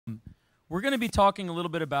we're going to be talking a little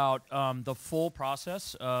bit about the full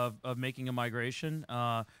process of making a migration.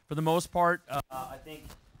 For the most part, I think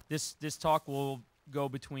this talk will go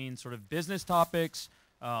between sort of business topics,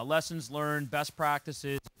 lessons learned, best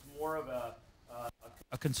practices, more of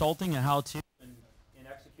a consulting, a how-to in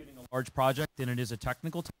executing a large project than it is a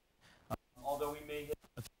technical topic. Although we may hit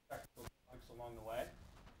a few technical topics along the way.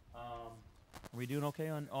 Are we doing okay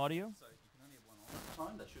on audio? So you can only have one on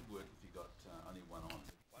time. That should work if you've got only one on.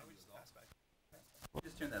 Why don't we just pass back? We'll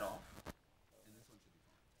just turn that off, and this one should be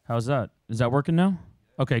fine. How's that? Is that working now?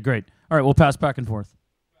 Okay, great. All right, we'll pass back and forth.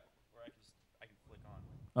 Or I can flick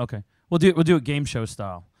on. Okay, we'll do it game show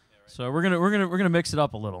style. Yeah, right. So we're gonna mix it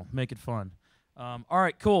up a little, make it fun. All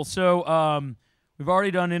right, cool. So we've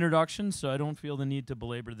already done introductions, so I don't feel the need to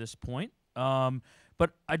belabor this point. But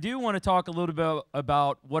I do want to talk a little bit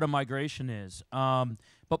about what a migration is.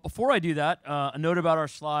 But before I do that, a note about our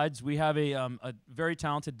slides. We have a very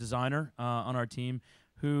talented designer on our team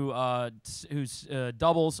who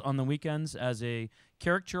doubles on the weekends as a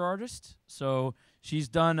caricature artist. So she's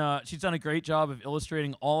done a great job of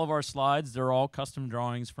illustrating all of our slides. They're all custom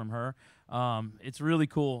drawings from her. It's really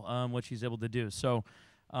cool what she's able to do. So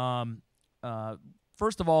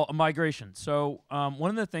first of all, a migration. So one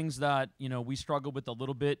of the things that we struggle with a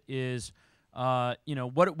little bit is what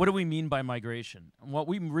do we mean by migration? And what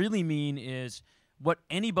we really mean is what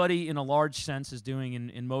anybody in a large sense is doing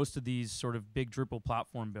in most of these sort of big Drupal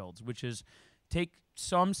platform builds, which is take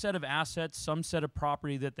some set of assets, some set of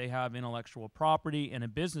property that they have, intellectual property and a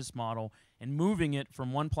business model, and moving it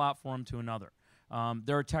from one platform to another.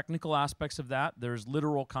 There are technical aspects of that. There's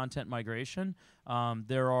literal content migration.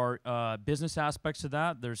 There are business aspects of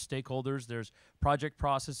that. There's stakeholders. There's project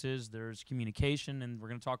processes. There's communication, and we're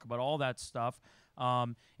going to talk about all that stuff.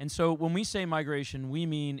 And so when we say migration, we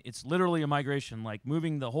mean it's literally a migration, like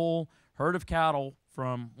moving the whole herd of cattle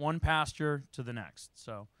from one pasture to the next.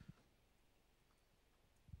 So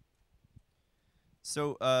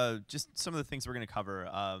just some of the things we're going to cover.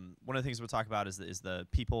 One of the things we'll talk about is the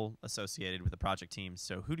people associated with the project team.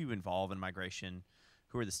 So who do you involve in migration?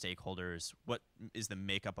 Who are the stakeholders? What is the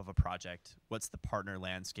makeup of a project? What's the partner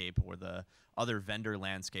landscape or the other vendor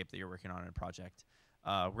landscape that you're working on in a project?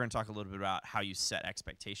 We're going to talk a little bit about how you set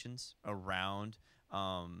expectations around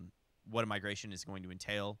what a migration is going to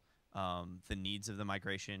entail, the needs of the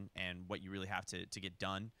migration, and what you really have to get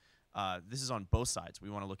done. This is on both sides. We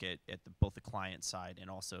want to look at both the client side and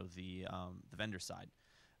also the vendor side.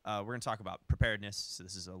 We're going to talk about preparedness. So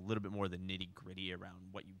this is a little bit more the nitty-gritty around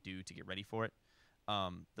what you do to get ready for it.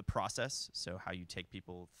 The process, so how you take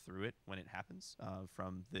people through it when it happens,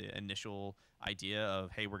 from the initial idea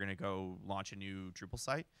of, hey, we're going to go launch a new Drupal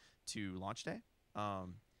site to launch day.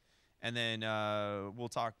 And then we'll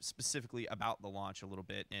talk specifically about the launch a little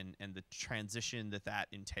bit and the transition that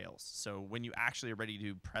entails. So when you actually are ready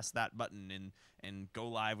to press that button and go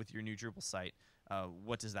live with your new Drupal site,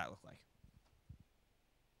 what does that look like?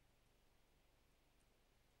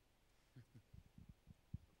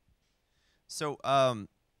 So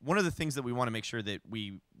one of the things that we want to make sure that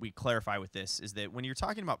we clarify with this is that when you're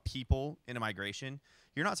talking about people in a migration,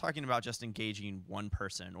 you're not talking about just engaging one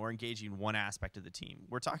person or engaging one aspect of the team.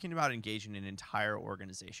 We're talking about engaging an entire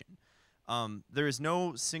organization. There is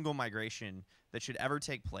no single migration that should ever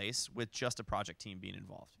take place with just a project team being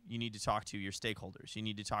involved. You need to talk to your stakeholders. You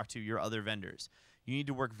need to talk to your other vendors. You need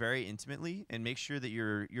to work very intimately and make sure that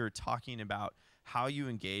you're talking about how you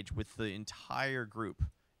engage with the entire group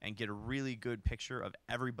and get a really good picture of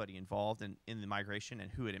everybody involved in the migration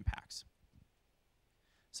and who it impacts.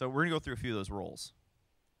 So we're going to go through a few of those roles.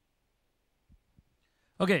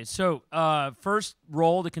 Okay, so first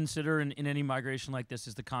role to consider in any migration like this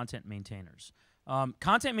is the content maintainers.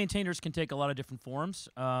 Content maintainers can take a lot of different forms.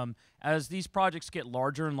 As these projects get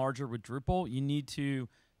larger and larger with Drupal, you need to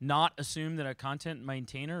not assume that a content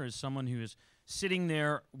maintainer is someone who is sitting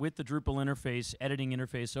there with the Drupal interface, editing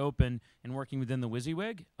interface open, and working within the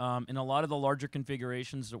WYSIWYG. In a lot of the larger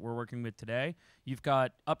configurations that we're working with today, you've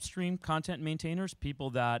got upstream content maintainers,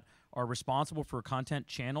 people that are responsible for content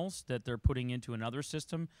channels that they're putting into another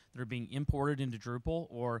system that are being imported into Drupal,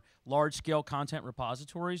 or large-scale content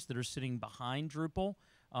repositories that are sitting behind Drupal,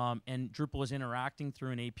 and Drupal is interacting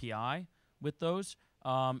through an API with those.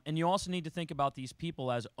 And you also need to think about these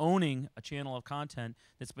people as owning a channel of content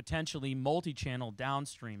that's potentially multi-channel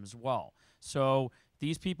downstream as well. So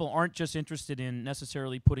these people aren't just interested in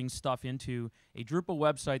necessarily putting stuff into a Drupal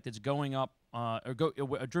website that's going up a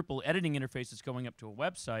Drupal editing interface that's going up to a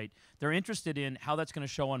website, they're interested in how that's going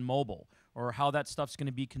to show on mobile or how that stuff's going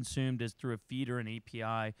to be consumed as through a feed or an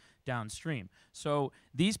API downstream. So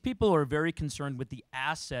these people are very concerned with the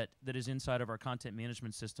asset that is inside of our content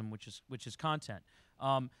management system, which is content.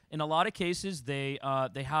 In a lot of cases, they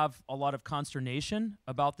have a lot of consternation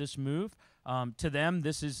about this move. To them,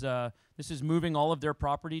 this is moving all of their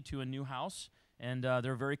property to a new house, and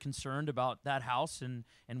they're very concerned about that house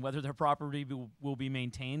and whether their property will be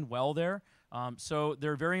maintained well there. So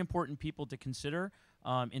they're very important people to consider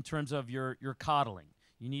in terms of your coddling.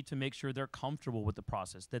 You need to make sure they're comfortable with the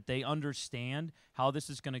process, that they understand how this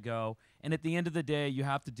is going to go. And at the end of the day, you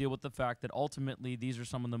have to deal with the fact that ultimately these are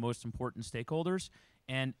some of the most important stakeholders,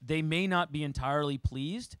 and they may not be entirely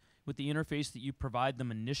pleased with the interface that you provide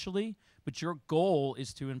them initially, but your goal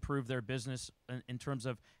is to improve their business in terms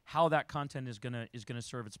of how that content is gonna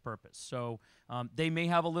serve its purpose. So they may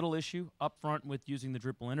have a little issue up front with using the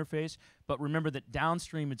Drupal interface, but remember that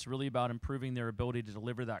downstream it's really about improving their ability to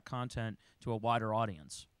deliver that content to a wider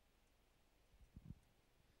audience.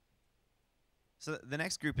 So the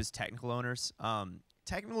next group is technical owners.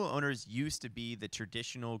 Technical owners used to be the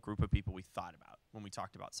traditional group of people we thought about when we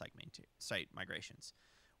talked about site migrations.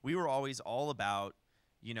 We were always all about,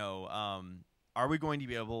 are we going to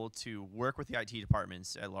be able to work with the IT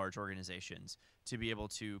departments at large organizations to be able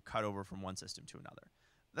to cut over from one system to another?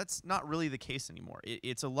 That's not really the case anymore.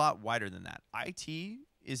 It's a lot wider than that. IT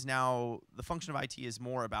is now, the function of IT is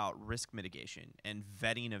more about risk mitigation and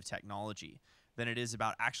vetting of technology than it is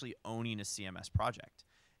about actually owning a CMS project.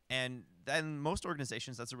 And then most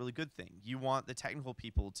organizations, that's a really good thing. You want the technical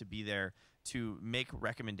people to be there to make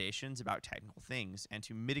recommendations about technical things and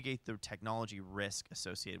to mitigate the technology risk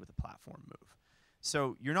associated with the platform move.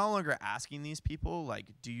 So you're no longer asking these people, like,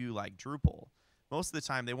 do you like Drupal? Most of the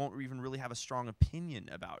time, they won't even really have a strong opinion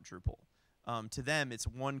about Drupal. To them, it's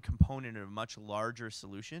one component of a much larger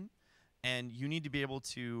solution, and you need to be able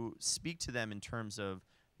to speak to them in terms of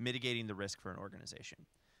mitigating the risk for an organization.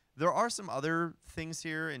 There are some other things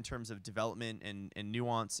here in terms of development and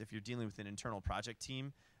nuance. If you're dealing with an internal project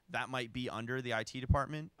team, that might be under the IT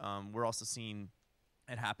department. We're also seeing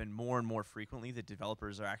it happen more and more frequently that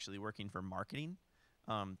developers are actually working for marketing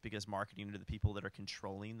because marketing are the people that are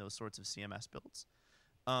controlling those sorts of CMS builds.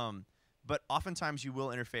 But oftentimes you will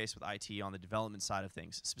interface with IT on the development side of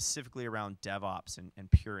things, specifically around DevOps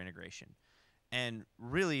and pure integration. And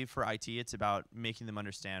really for IT, it's about making them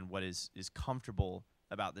understand what is comfortable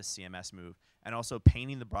about this CMS move, and also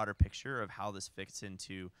painting the broader picture of how this fits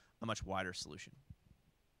into a much wider solution.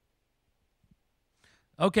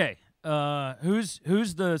 Okay, who's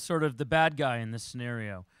the sort of the bad guy in this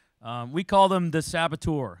scenario? We call them the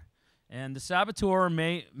saboteur, and the saboteur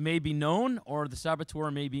may be known or the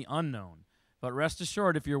saboteur may be unknown. But rest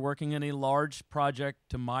assured, if you're working in a large project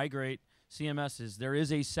to migrate CMSs, there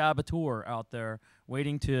is a saboteur out there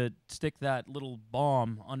waiting to stick that little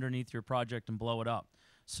bomb underneath your project and blow it up.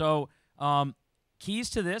 So keys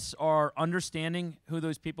to this are understanding who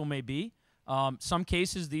those people may be. Some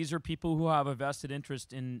cases, these are people who have a vested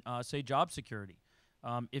interest in, say, job security.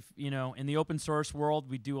 If, in the open source world,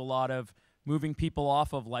 we do a lot of moving people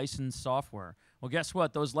off of licensed software. Well, guess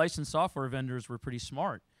what? Those licensed software vendors were pretty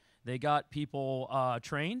smart. They got people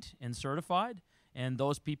trained and certified, and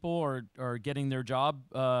those people are getting their job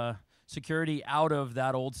security out of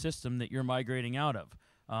that old system that you're migrating out of.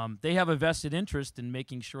 They have a vested interest in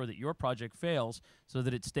making sure that your project fails so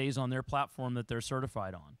that it stays on their platform that they're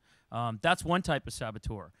certified on. That's one type of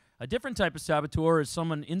saboteur. A different type of saboteur is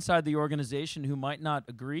someone inside the organization who might not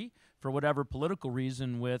agree for whatever political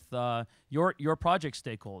reason with your project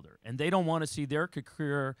stakeholder, and they don't want to see their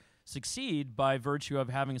career succeed by virtue of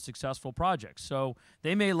having a successful project. So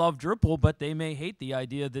they may love Drupal, but they may hate the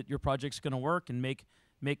idea that your project's going to work and make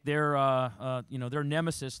their their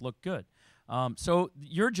nemesis look good. So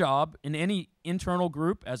your job in any internal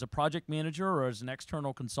group as a project manager or as an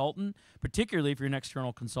external consultant, particularly if you're an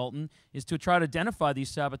external consultant, is to try to identify these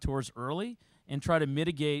saboteurs early and try to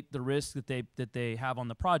mitigate the risk that they have on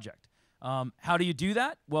the project. How do you do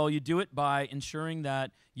that? Well, you do it by ensuring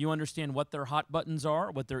that you understand what their hot buttons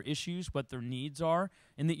are, what their issues, what their needs are,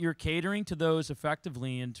 and that you're catering to those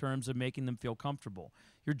effectively in terms of making them feel comfortable.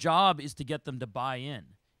 Your job is to get them to buy in.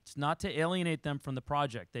 It's not to alienate them from the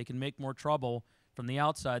project. They can make more trouble from the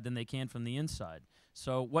outside than they can from the inside.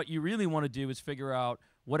 So what you really want to do is figure out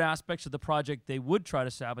what aspects of the project they would try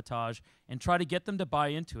to sabotage and try to get them to buy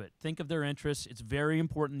into it. Think of their interests. It's very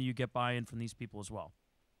important that you get buy-in from these people as well.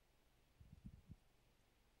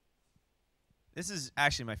 This is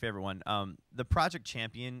actually my favorite one. The project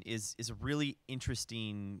champion is a really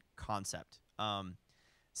interesting concept.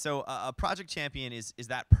 So a project champion is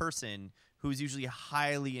that person who's usually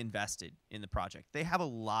highly invested in the project. They have a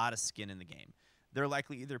lot of skin in the game. They're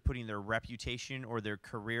likely either putting their reputation or their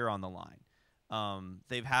career on the line.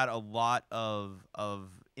 They've had a lot of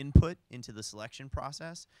input into the selection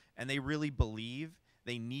process, and they really believe,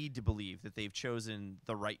 they need to believe that they've chosen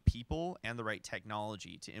the right people and the right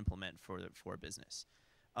technology to implement for a business.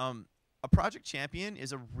 A project champion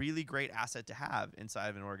is a really great asset to have inside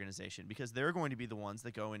of an organization, because they're going to be the ones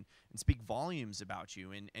that go and speak volumes about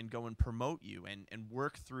you and go and promote you and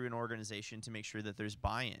work through an organization to make sure that there's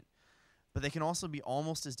buy-in. But they can also be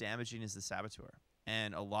almost as damaging as the saboteur.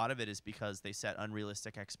 And a lot of it is because they set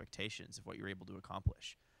unrealistic expectations of what you're able to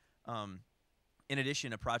accomplish. In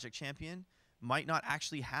addition, a project champion might not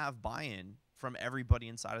actually have buy-in from everybody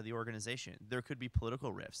inside of the organization. There could be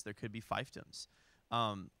political rifts. There could be fiefdoms.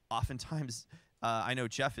 Oftentimes, I know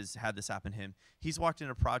Jeff has had this happen to him. He's walked in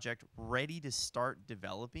a project ready to start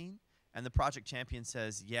developing, and the project champion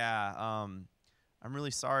says, yeah, I'm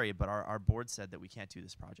really sorry, but our board said that we can't do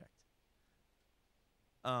this project.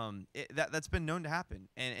 That's been known to happen.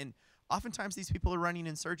 And oftentimes these people are running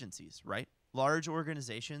insurgencies, right? Large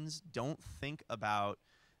organizations don't think about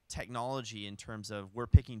technology in terms of we're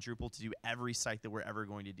picking Drupal to do every site that we're ever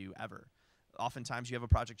going to do ever. Oftentimes you have a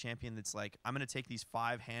project champion that's like, I'm going to take these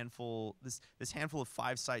this handful of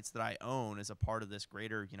 5 sites that I own as a part of this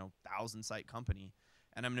greater, 1,000-site company,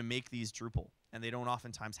 and I'm going to make these Drupal. And they don't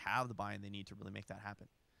oftentimes have the buy-in they need to really make that happen.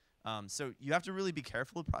 So you have to really be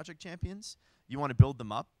careful with project champions. You want to build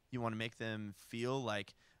them up. You want to make them feel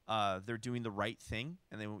like they're doing the right thing,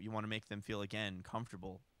 and you want to make them feel, again,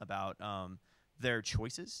 comfortable about their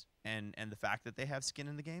choices and the fact that they have skin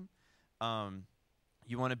in the game.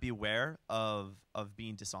 You want to be aware of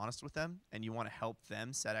being dishonest with them, and you want to help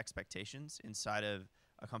them set expectations inside of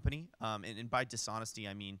a company. And by dishonesty,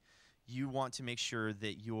 I mean you want to make sure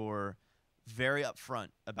that you're very upfront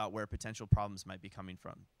about where potential problems might be coming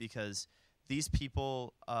from, because these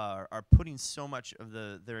people are putting so much of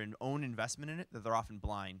their own investment in it that they're often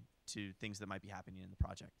blind to things that might be happening in the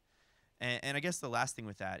project. And I guess the last thing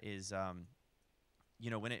with that is,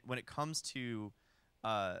 when it comes to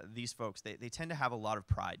these folks, they tend to have a lot of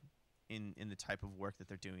pride in the type of work that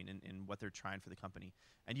they're doing and what they're trying for the company.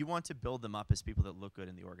 And you want to build them up as people that look good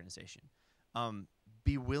in the organization.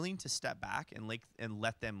 Be willing to step back and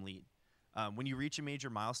let them lead. When you reach a major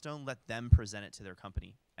milestone, let them present it to their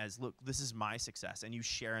company as, look, this is my success, and you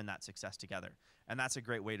share in that success together. And that's a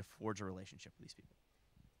great way to forge a relationship with these people.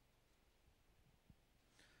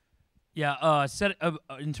 Yeah,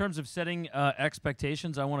 in terms of setting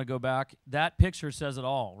expectations, I want to go back. That picture says it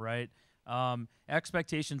all, right?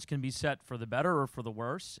 Expectations can be set for the better or for the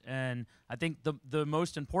worse. And I think the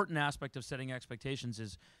most important aspect of setting expectations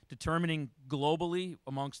is determining globally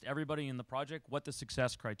amongst everybody in the project what the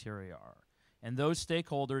success criteria are. And those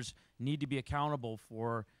stakeholders need to be accountable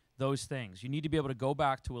for those things. You need to be able to go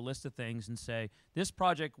back to a list of things and say, this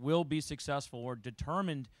project will be successful or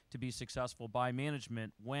determined to be successful by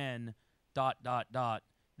management when ...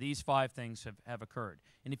 these 5 things have occurred.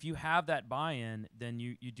 And if you have that buy-in, then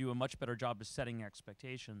you do a much better job of setting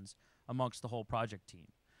expectations amongst the whole project team.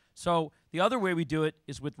 So the other way we do it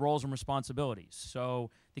is with roles and responsibilities.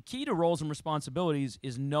 So the key to roles and responsibilities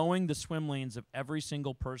is knowing the swim lanes of every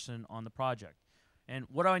single person on the project. And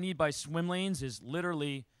what I need by swim lanes is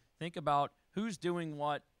literally think about who's doing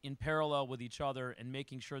what in parallel with each other and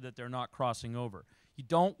making sure that they're not crossing over. You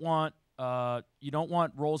don't want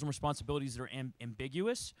roles and responsibilities that are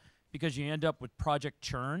ambiguous, because you end up with project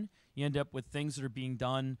churn. You end up with things that are being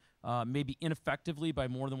done maybe ineffectively by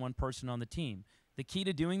more than one person on the team. The key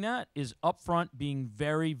to doing that is upfront being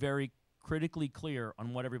very, very critically clear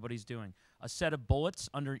on what everybody's doing. A set of bullets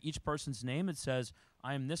under each person's name that says,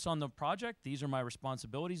 I am this on the project, these are my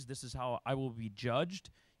responsibilities, this is how I will be judged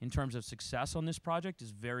in terms of success on this project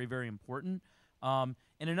is very, very important. And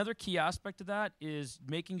another key aspect of that is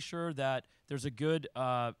making sure that there's a good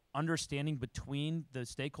understanding between the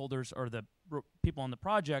stakeholders or the people on the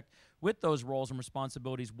project with those roles and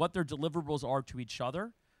responsibilities, what their deliverables are to each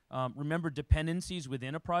other. Remember, dependencies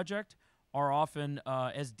within a project are often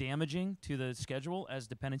as damaging to the schedule as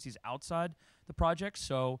dependencies outside the project.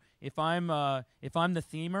 So if I'm the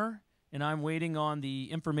themer and I'm waiting on the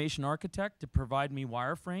information architect to provide me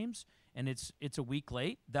wireframes, and it's a week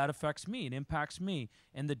late, that affects me. It impacts me.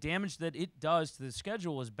 And the damage that it does to the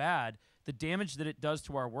schedule is bad. The damage that it does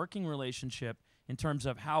to our working relationship in terms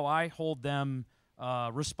of how I hold them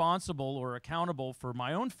responsible or accountable for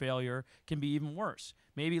my own failure can be even worse.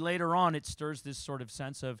 Maybe later on it stirs this sort of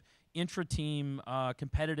sense of intra-team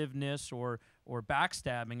competitiveness or or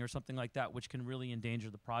backstabbing or something like that, which can really endanger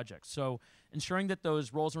the project. So ensuring that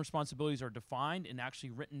those roles and responsibilities are defined and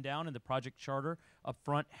actually written down in the project charter up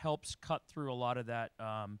front helps cut through a lot of that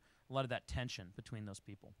tension between those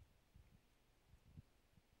people.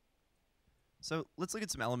 So let's look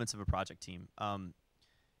at some elements of a project team.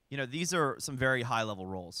 You know, these are some very high-level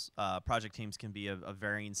roles. Project teams can be of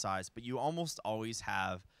varying size, but you almost always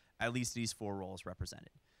have at least these 4 roles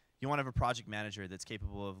represented. You want to have a project manager that's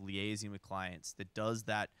capable of liaising with clients, that does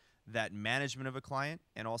that management of a client,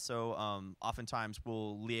 and also oftentimes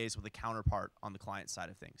will liaise with a counterpart on the client side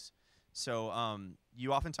of things. So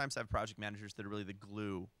you oftentimes have project managers that are really the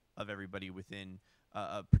glue of everybody within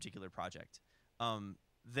a particular project.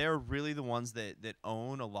 They're really the ones that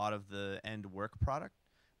own a lot of the end work product,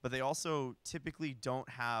 but they also typically don't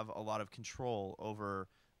have a lot of control over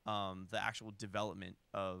the actual development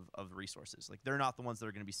of resources. Like, they're not the ones that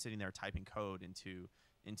are going to be sitting there typing code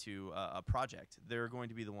into a project. They're going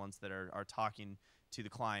to be the ones that are talking to the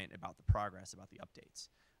client about the progress, about the updates.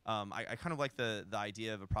 I kind of like the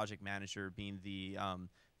idea of a project manager being the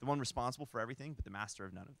one responsible for everything, but the master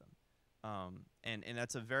of none of them. And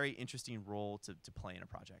that's a very interesting role to play in a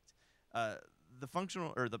project. The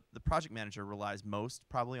functional or the project manager relies most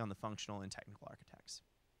probably on the functional and technical architects.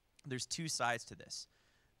 There's 2 sides to this.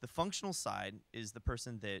 The functional side is the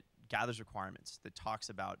person that gathers requirements, that talks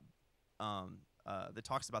about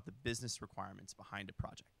the business requirements behind a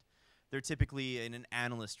project. They're typically in an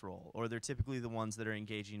analyst role, or they're typically the ones that are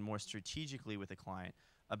engaging more strategically with a client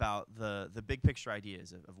about the big picture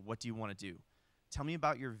ideas of what do you want to do. Tell me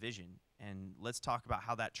about your vision, and let's talk about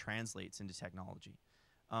how that translates into technology.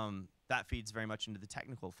 That feeds very much into the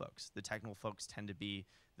technical folks. The technical folks tend to be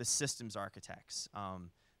the systems architects,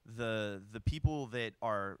 the people that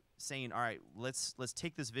are saying, all right, let's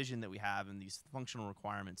take this vision that we have and these functional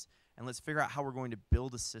requirements, and let's figure out how we're going to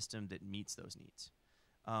build a system that meets those needs.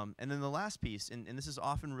 And then the last piece, and this is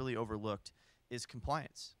often really overlooked, is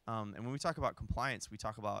compliance. And when we talk about compliance, we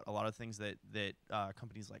talk about a lot of things that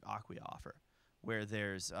companies like Acquia offer, where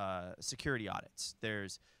there's security audits,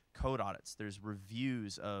 there's code audits, there's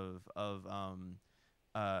reviews of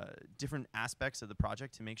different aspects of the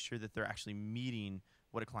project to make sure that they're actually meeting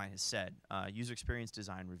what a client has said. User experience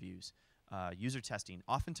design reviews, user testing.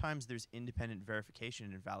 Oftentimes there's independent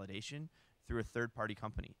verification and validation through a third-party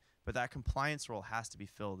company. But that compliance role has to be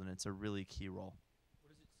filled, and it's a really key role. What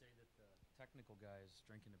does it say that the technical guy is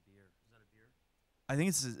drinking a beer? Is that a beer? I think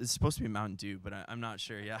it's supposed to be Mountain Dew, but I'm not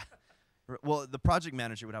sure, yeah. Well, the project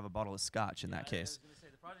manager would have a bottle of scotch in that case. I was going to say,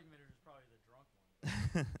 the project manager is probably the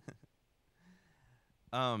drunk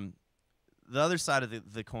one. The other side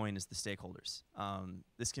of the coin is the stakeholders.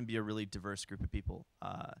 This can be a really diverse group of people.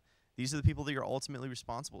 These are the people that you're ultimately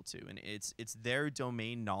responsible to, and it's their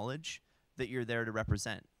domain knowledge that you're there to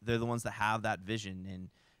represent. They're the ones that have that vision,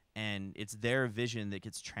 and it's their vision that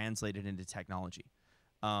gets translated into technology.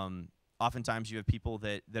 Oftentimes you have people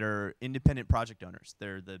that are independent project owners.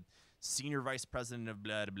 They're the senior vice president of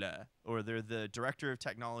blah, blah, blah, or they're the director of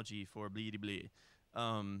technology for blah, blah,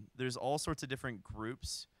 blah. There's all sorts of different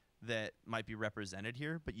groups that might be represented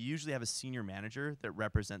here, but you usually have a senior manager that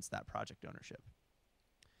represents that project ownership.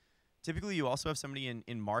 Typically, you also have somebody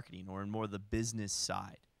in marketing or in more the business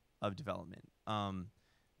side of development.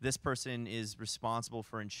 This person is responsible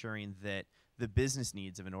for ensuring that the business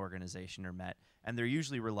needs of an organization are met, and they're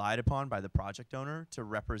usually relied upon by the project owner to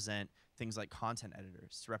represent things like content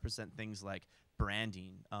editors, to represent things like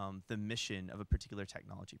branding, the mission of a particular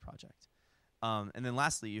technology project. And then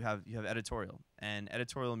lastly, you have editorial, and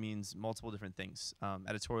editorial means multiple different things.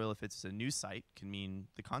 Editorial, if it's a news site, can mean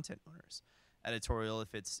the content owners. Editorial,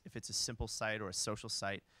 if it's a simple site or a social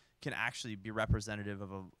site, can actually be representative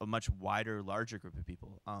of a much wider, larger group of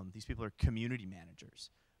people. These people are community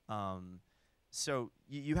managers. So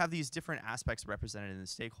you have these different aspects represented in the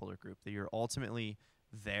stakeholder group that you're ultimately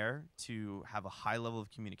there to have a high level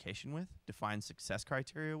of communication with, define success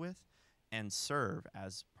criteria with, and serve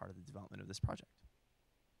as part of the development of this project.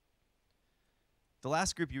 The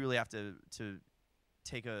last group you really have to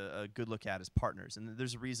take a good look at is partners, and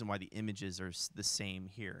there's a reason why the images are the same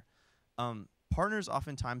here. Partners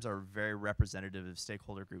oftentimes are very representative of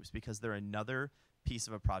stakeholder groups because they're another piece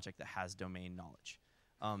of a project that has domain knowledge.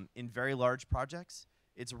 In very large projects,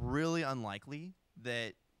 it's really unlikely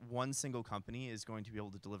that one single company is going to be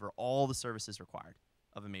able to deliver all the services required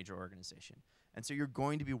of a major organization. And so you're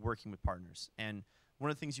going to be working with partners. And one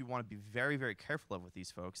of the things you want to be very, very careful of with these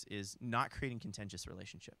folks is not creating contentious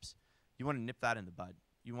relationships. You want to nip that in the bud.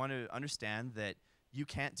 You want to understand that you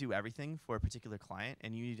can't do everything for a particular client,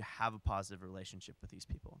 and you need to have a positive relationship with these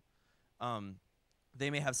people. They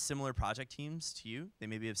may have similar project teams to you. They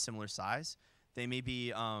maybe have similar size. They may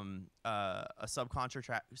be a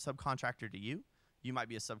subcontractor to you. You might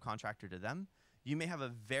be a subcontractor to them. You may have a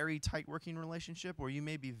very tight working relationship, or you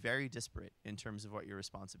may be very disparate in terms of what your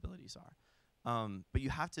responsibilities are. But you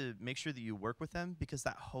have to make sure that you work with them, because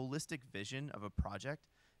that holistic vision of a project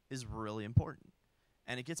is really important.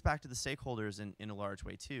 And it gets back to the stakeholders in a large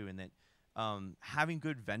way too, in that having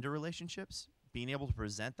good vendor relationships, being able to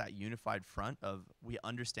present that unified front of we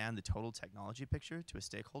understand the total technology picture to a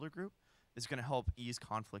stakeholder group is going to help ease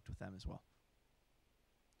conflict with them as well.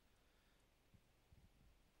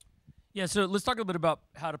 Yeah, so let's talk a bit about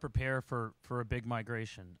how to prepare for a big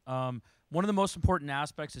migration. One of the most important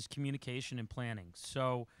aspects is communication and planning.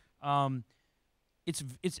 So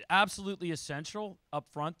it's absolutely essential up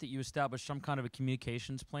front that you establish some kind of a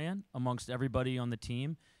communications plan amongst everybody on the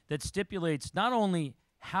team that stipulates not only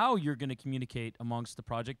how you're going to communicate amongst the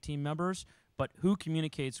project team members, but who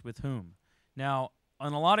communicates with whom. Now,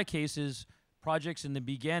 in a lot of cases, projects in the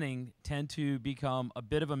beginning tend to become a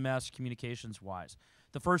bit of a mess communications-wise.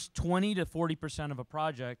 The first 20 to 40% of a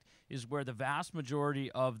project is where the vast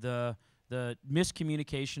majority of the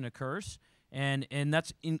miscommunication occurs, and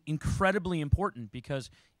that's incredibly important,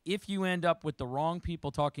 because if you end up with the wrong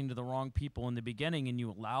people talking to the wrong people in the beginning and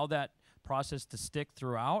you allow that process to stick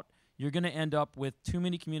throughout, you're going to end up with too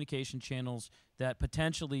many communication channels that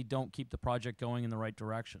potentially don't keep the project going in the right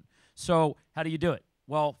direction. So how do you do it?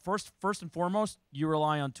 Well, first and foremost, you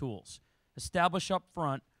rely on tools. Establish up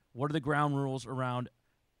front what are the ground rules around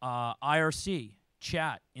IRC,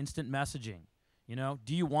 chat, instant messaging. You know,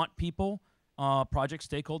 do you want people, project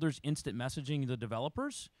stakeholders, instant messaging the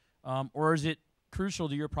developers? Or is it crucial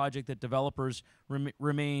to your project that developers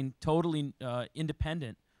remain totally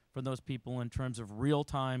independent from those people in terms of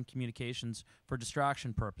real-time communications for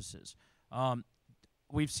distraction purposes?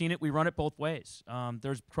 We've seen it. We run it both ways.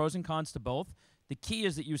 There's pros and cons to both. The key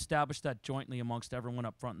is that you establish that jointly amongst everyone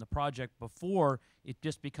up front in the project before it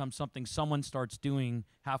just becomes something someone starts doing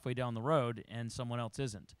halfway down the road and someone else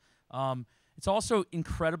isn't. It's also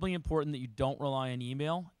incredibly important that you don't rely on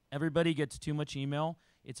email. Everybody gets too much email.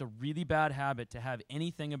 It's a really bad habit to have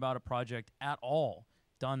anything about a project at all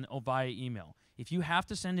done via email. If you have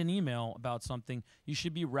to send an email about something, you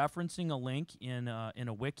should be referencing a link in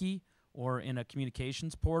a wiki or in a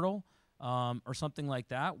communications portal, or something like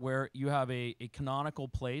that, where you have a canonical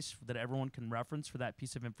place that everyone can reference for that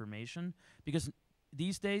piece of information. Because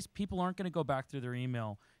these days, people aren't going to go back through their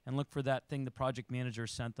email and look for that thing the project manager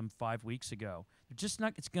sent them 5 weeks ago. They're just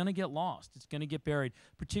not. It's going to get lost. It's going to get buried,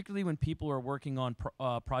 particularly when people are working on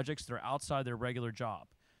projects that are outside their regular job.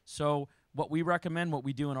 So what we recommend, what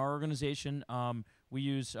we do in our organization, we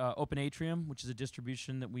use Open Atrium, which is a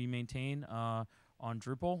distribution that we maintain on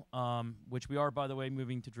Drupal, which we are, by the way,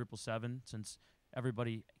 moving to Drupal 7, since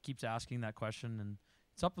everybody keeps asking that question, and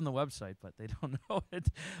it's up on the website, but they don't know it.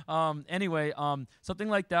 Anyway, something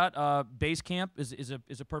like that. Basecamp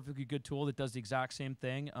is a perfectly good tool that does the exact same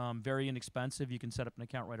thing. Very inexpensive. You can set up an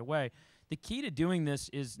account right away. The key to doing this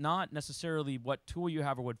is not necessarily what tool you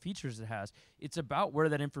have or what features it has. It's about where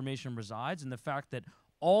that information resides, and the fact that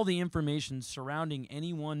all the information surrounding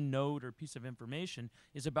any one node or piece of information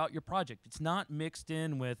is about your project. It's not mixed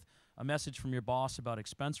in with a message from your boss about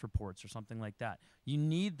expense reports or something like that. You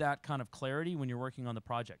need that kind of clarity when you're working on the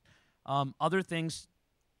project. Other things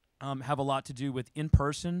have a lot to do with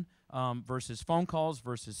in-person versus phone calls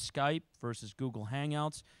versus Skype versus Google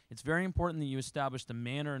Hangouts. It's very important that you establish the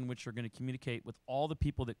manner in which you're going to communicate with all the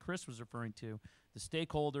people that Chris was referring to, the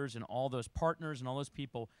stakeholders and all those partners and all those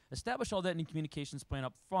people. Establish all that in your communications plan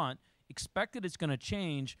up front. Expect that it's going to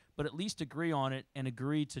change, but at least agree on it and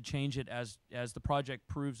agree to change it as the project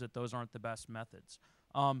proves that those aren't the best methods.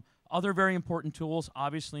 Other very important tools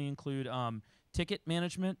obviously include ticket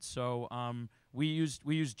management. So we use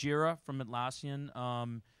Jira from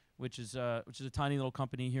Atlassian, which is a tiny little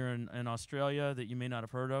company here in Australia that you may not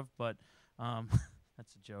have heard of, but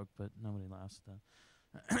that's a joke, but nobody laughs at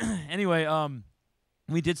that. Anyway,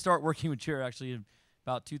 we did start working with Jira actually in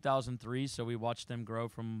about 2003, so we watched them grow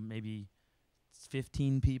from maybe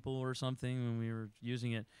 15 people or something when we were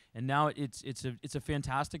using it, and now it's a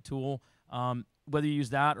fantastic tool. Whether you use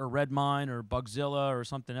that or Redmine or Bugzilla or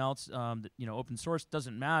something else, open source,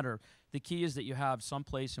 doesn't matter. The key is that you have some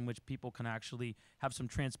place in which people can actually have some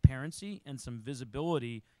transparency and some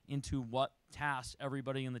visibility into what tasks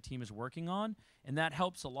everybody in the team is working on, and that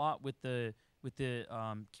helps a lot with the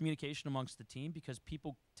communication amongst the team, because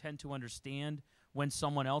people tend to understand when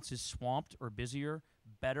someone else is swamped or busier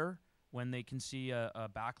better when they can see a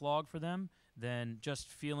backlog for them than just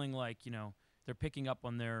feeling like, they're picking up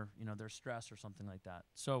on their stress or something like that.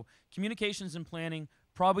 So communications and planning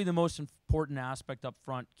probably the most important aspect up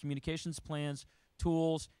front: communications plans,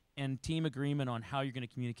 tools, and team agreement on how you're going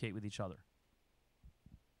to communicate with each other.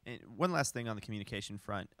 And one last thing on the communication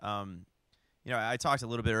front. I talked a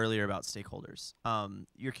little bit earlier about stakeholders.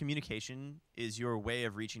 Your communication is your way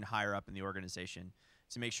of reaching higher up in the organization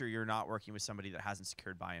to make sure you're not working with somebody that hasn't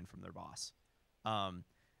secured buy-in from their boss.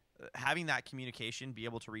 Having that communication be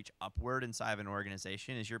able to reach upward inside of an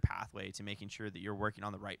organization is your pathway to making sure that you're working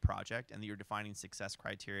on the right project and that you're defining success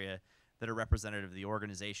criteria that are representative of the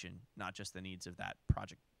organization, not just the needs of that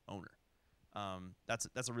project owner.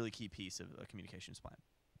 That's a really key piece of a communications plan.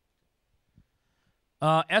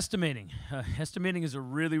 Estimating. Estimating is a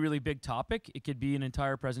really, really big topic. It could be an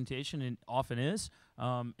entire presentation, and often is.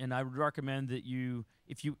 And I would recommend that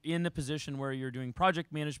if you're in a position where you're doing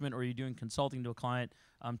project management or you're doing consulting to a client,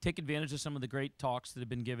 take advantage of some of the great talks that have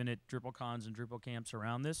been given at DrupalCons and Drupal camps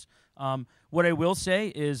around this. What I will say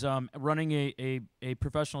is running a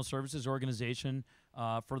professional services organization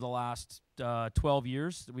for the last 12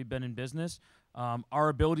 years that we've been in business, our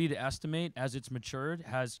ability to estimate as it's matured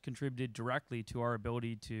has contributed directly to our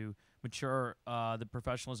ability to mature the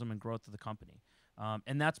professionalism and growth of the company.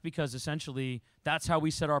 And that's because essentially that's how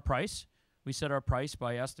we set our price. We set our price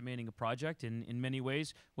by estimating a project in many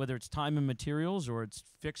ways, whether it's time and materials or it's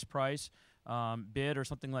fixed price, bid or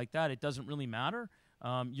something like that. It doesn't really matter.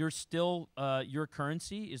 Your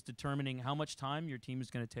currency is determining how much time your team is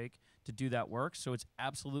going to take to do that work. So it's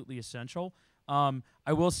absolutely essential.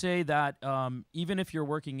 I will say that even if you're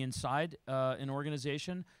working inside an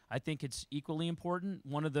organization, I think it's equally important.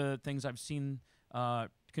 One of the things I've seen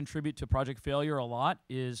contribute to project failure a lot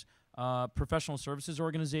is professional services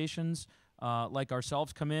organizations like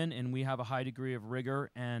ourselves come in, and we have a high degree of rigor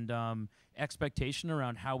and expectation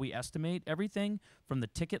around how we estimate everything from the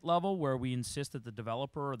ticket level, where we insist that the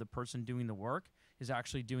developer or the person doing the work is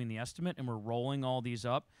actually doing the estimate, and we're rolling all these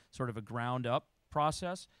up, sort of a ground-up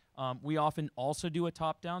process. We often also do a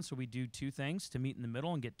top-down, so we do two things to meet in the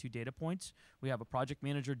middle and get 2 data points. We have a project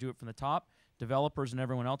manager do it from the top. Developers and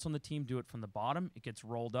everyone else on the team do it from the bottom. It gets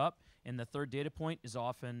rolled up, and the third data point is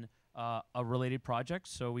often a related project.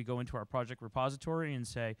 So we go into our project repository and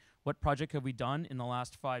say, what project have we done in the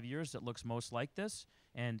last 5 years that looks most like this?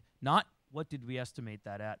 And not what did we estimate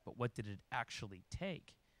that at, but what did it actually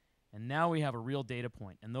take? And now we have a real data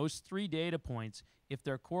point. And those 3 data points, if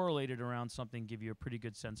they're correlated around something, give you a pretty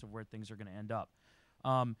good sense of where things are going to end up.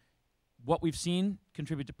 What we've seen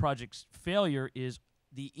contribute to project's failure is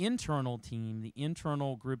the internal team, the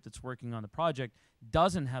internal group that's working on the project,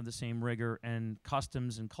 doesn't have the same rigor and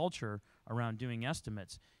customs and culture around doing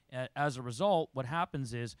estimates. As a result, what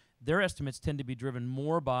happens is their estimates tend to be driven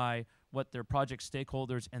more by what their project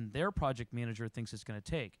stakeholders and their project manager thinks it's going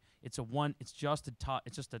to take. It's just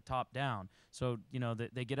a top down. So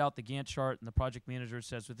they get out the Gantt chart, and the project manager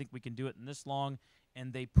says, "We think we can do it in this long,"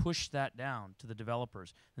 and they push that down to the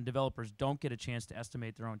developers. And developers don't get a chance to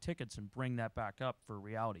estimate their own tickets and bring that back up for a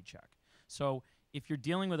reality check. So if you're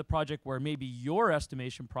dealing with a project where maybe your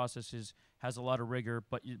estimation process has a lot of rigor,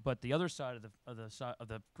 but the other side of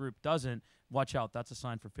the group doesn't, watch out. That's a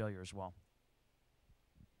sign for failure as well.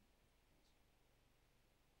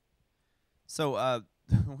 So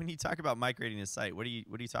when you talk about migrating a site, what are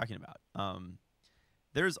you talking about?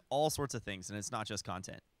 There's all sorts of things, and it's not just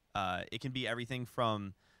content. It can be everything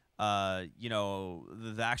from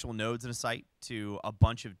the actual nodes in a site to a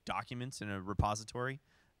bunch of documents in a repository.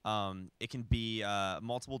 It can be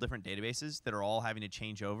multiple different databases that are all having to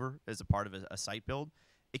change over as a part of a site build.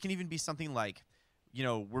 It can even be something like,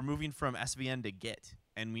 we're moving from SVN to Git,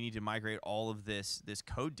 and we need to migrate all of this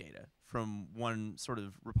code data from one sort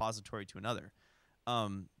of repository to another.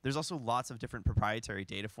 There's also lots of different proprietary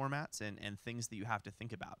data formats and things that you have to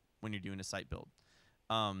think about when you're doing a site build.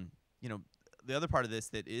 The other part of this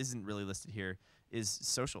that isn't really listed here is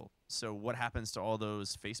social. So what happens to all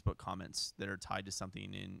those Facebook comments that are tied to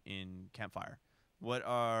something in Campfire?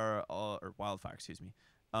 Or Wildfire, excuse me.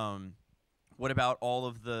 What about all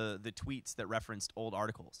of the tweets that referenced old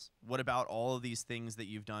articles? What about all of these things that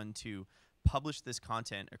you've done to publish this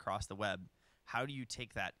content across the web? How do you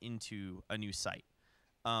take that into a new site?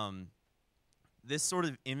 This sort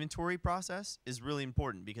of inventory process is really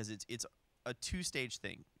important because it's a 2-stage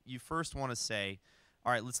thing. You first want to say,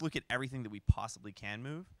 all right, let's look at everything that we possibly can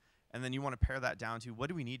move, and then you want to pare that down to what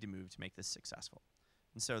do we need to move to make this successful.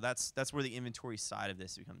 And so that's where the inventory side of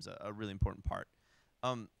this becomes a really important part.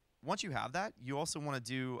 Once you have that, you also want to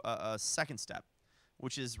do a second step,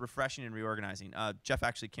 which is refreshing and reorganizing. Jeff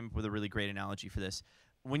actually came up with a really great analogy for this.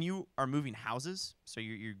 When you are moving houses, so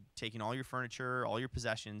you're taking all your furniture, all your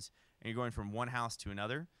possessions, and you're going from one house to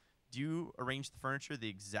another, do you arrange the furniture the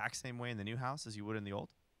exact same way in the new house as you would in the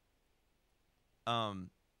old?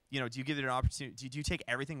 You know, do you give it an opportunity? Do you take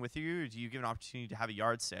everything with you, or do you give an opportunity to have a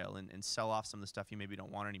yard sale and sell off some of the stuff you maybe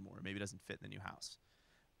don't want anymore, or maybe doesn't fit in the new house?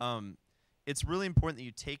 It's really important that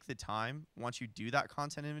you take the time once you do that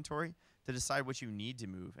content inventory to decide what you need to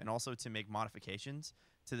move, and also to make modifications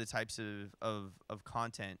to the types of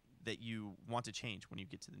content that you want to change when you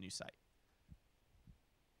get to the new site.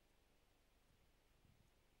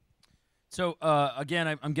 So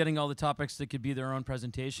again, I'm getting all the topics that could be their own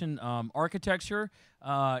presentation. Architecture,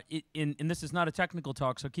 and this is not a technical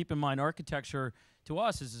talk, so keep in mind architecture to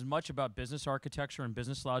us is as much about business architecture and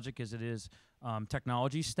business logic as it is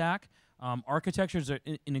technology stack. Architecture is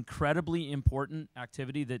an incredibly important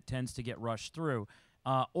activity that tends to get rushed through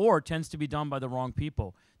or tends to be done by the wrong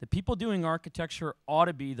people. The people doing architecture ought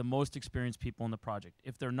to be the most experienced people in the project.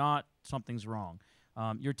 If they're not, something's wrong.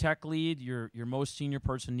 Your tech lead, your most senior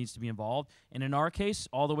person needs to be involved. And in our case,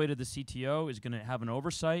 all the way to the CTO is going to have an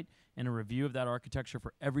oversight and a review of that architecture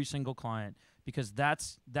for every single client, because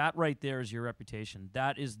that right there is your reputation.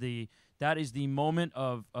 That is the moment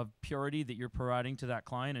of purity that you're providing to that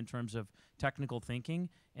client in terms of technical thinking,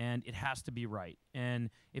 and it has to be right. And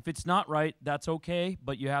if it's not right, that's okay,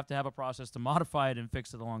 but you have to have a process to modify it and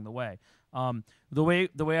fix it along the way. The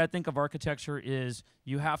way I think of architecture is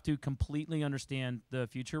you have to completely understand the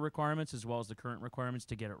future requirements as well as the current requirements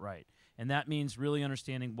to get it right. And that means really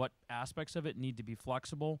understanding what aspects of it need to be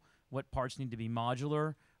flexible, what parts need to be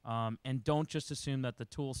modular, and don't just assume that the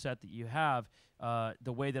tool set that you have,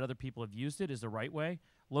 the way that other people have used it is the right way.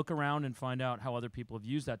 Look around and find out how other people have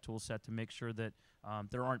used that tool set to make sure that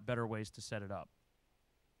there aren't better ways to set it up.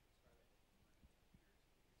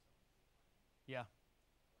 Yeah.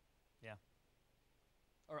 Yeah.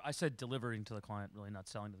 Or I said delivering to the client, really not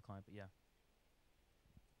selling to the client, but yeah.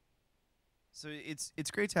 So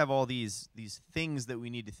it's great to have all these things that we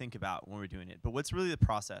need to think about when we're doing it. But what's really the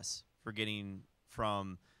process for getting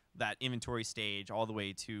from that inventory stage all the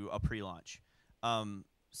way to a pre-launch?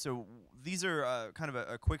 So these are kind of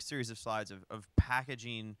a quick series of slides of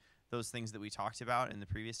packaging those things that we talked about in the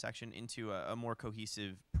previous section into a more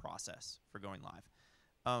cohesive process for going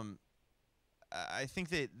live. I think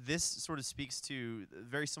that this sort of speaks to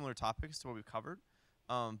very similar topics to what we've covered,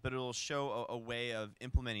 but it'll show a way of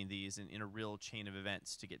implementing these in a real chain of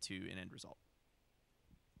events to get to an end result.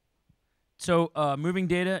 So moving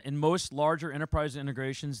data in most larger enterprise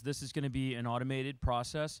integrations, this is going to be an automated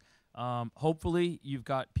process. Hopefully, you've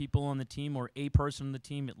got people on the team, or a person on the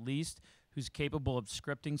team at least, who's capable of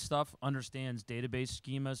scripting stuff, understands database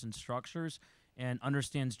schemas and structures, and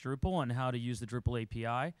understands Drupal and how to use the Drupal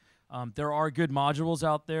API. There are good modules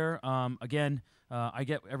out there. Again, I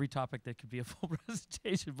get every topic that could be a full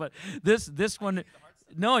presentation, but this one,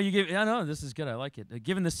 no, you give. Yeah, no, this is good. I like it.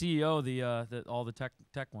 Giving the CEO all the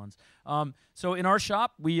tech ones. So in our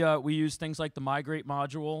shop, we use things like the migrate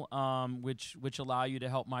module, which allow you to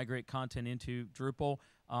help migrate content into Drupal.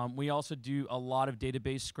 We also do a lot of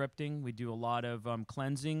database scripting. We do a lot of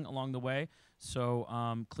cleansing along the way.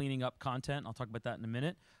 So cleaning up content. I'll talk about that in a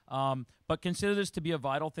minute. But consider this to be a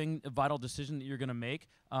vital thing, a vital decision that you're going to make.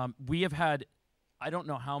 We have had, I don't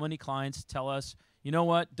know how many clients tell us, you know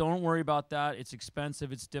what, don't worry about that. It's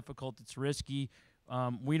expensive, it's difficult, it's risky.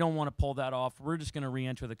 We don't want to pull that off. We're just going to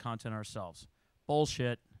re-enter the content ourselves.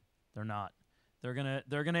 Bullshit. They're not. They're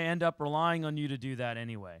gonna end up relying on you to do that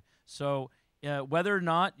anyway. So whether or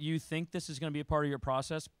not you think this is going to be a part of your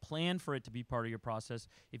process, plan for it to be part of your process.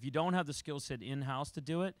 If you don't have the skill set in-house to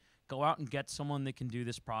do it, go out and get someone that can do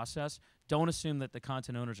this process. Don't assume that the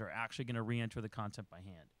content owners are actually going to re-enter the content by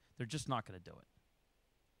hand. They're just not going to do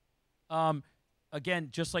it. Again,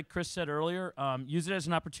 just like Chris said earlier, use it as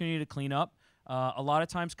an opportunity to clean up. A lot of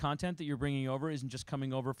times content that you're bringing over isn't just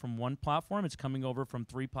coming over from one platform. It's coming over from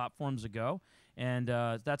 3 platforms ago. And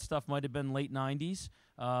that stuff might have been late 90s.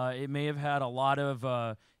 It may have had a lot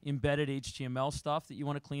of embedded HTML stuff that you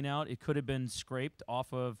want to clean out. It could have been scraped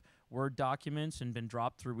off of Word documents and been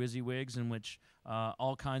dropped through WYSIWYGs, in which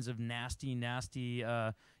all kinds of nasty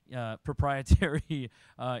proprietary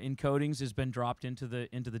encodings has been dropped into the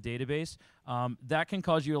database. That can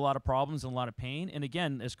cause you a lot of problems and a lot of pain. And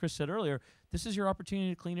again, as Chris said earlier, this is your opportunity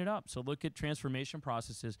to clean it up. So look at transformation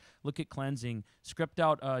processes, look at cleansing, script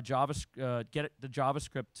out get the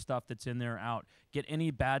JavaScript stuff that's in there out. Get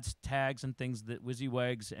any bad tags and things that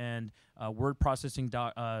WYSIWYGs and word processing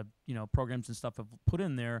programs and stuff have put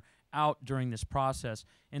in there out during this process.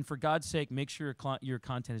 And for God's sake, make sure your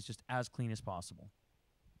content is just as clean as possible.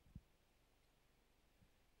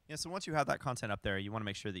 Yeah, so once you have that content up there, you want to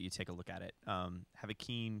make sure that you take a look at it. Have a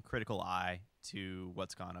keen, critical eye to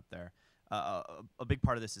what's gone up there. a big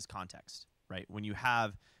part of this is context, right? When you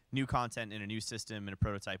have new content in a new system in a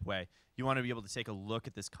prototype way, you want to be able to take a look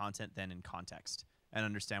at this content then in context and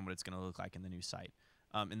understand what it's going to look like in the new site.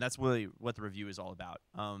 And that's really what the review is all about.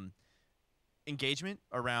 Engagement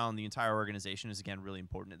around the entire organization is, again, really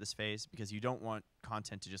important at this phase, because you don't want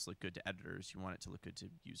content to just look good to editors. You want it to look good to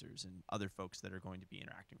users and other folks that are going to be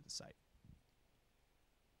interacting with the site.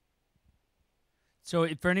 So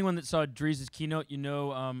for anyone that saw Dries' keynote, you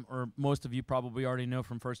know, or most of you probably already know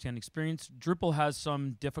from firsthand experience, Drupal has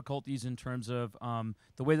some difficulties in terms of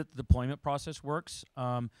the way that the deployment process works.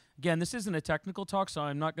 Again, this isn't a technical talk, so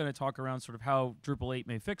I'm not going to talk around sort of how Drupal 8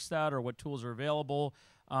 may fix that or what tools are available.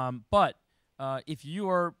 But if you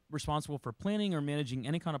are responsible for planning or managing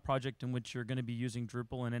any kind of project in which you're going to be using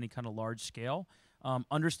Drupal in any kind of large scale,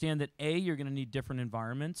 understand that you're going to need different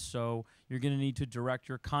environments. So you're going to need to direct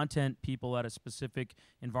your content people at a specific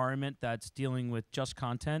environment that's dealing with just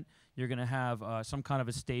content. You're going to have some kind of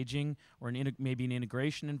a staging or maybe an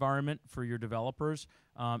integration environment for your developers.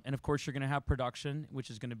 And of course, you're going to have production,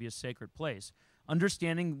 which is going to be a sacred place.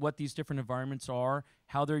 Understanding what these different environments are,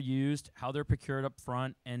 how they're used, how they're procured up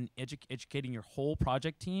front, and educating your whole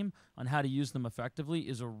project team on how to use them effectively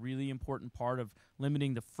is a really important part of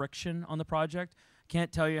limiting the friction on the project.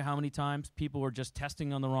 Can't tell you how many times people were just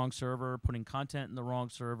testing on the wrong server, putting content in the wrong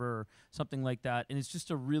server, or something like that. And it's just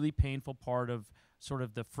a really painful part of sort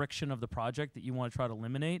of the friction of the project that you want to try to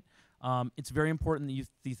eliminate. It's very important that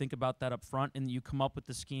you think about that up front and that you come up with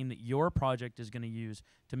the scheme that your project is going to use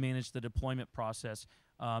to manage the deployment process.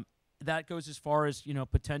 That goes as far as, you know,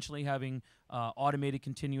 potentially having automated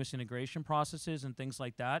continuous integration processes and things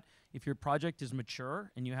like that. If your project is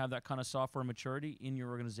mature and you have that kind of software maturity in your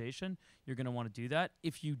organization, you're going to want to do that.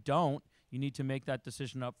 If you don't, you need to make that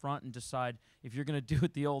decision up front and decide if you're going to do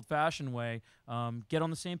it the old-fashioned way, get on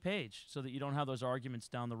the same page so that you don't have those arguments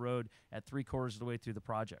down the road at 3/4 of the way through the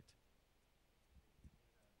project.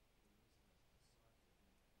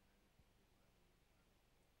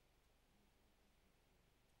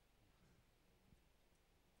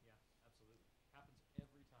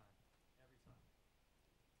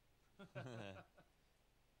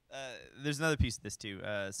 There's another piece of this too,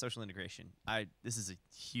 social integration. This is a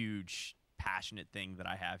huge, passionate thing that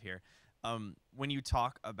I have here. When you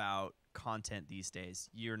talk about content these days,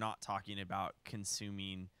 you're not talking about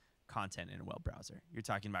consuming content in a web browser. You're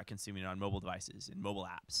talking about consuming it on mobile devices and mobile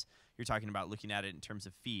apps. You're talking about looking at it in terms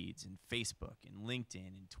of feeds and Facebook and LinkedIn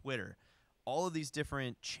and Twitter. All of these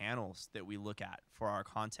different channels that we look at for our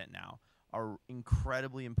content now are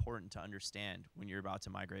incredibly important to understand when you're about to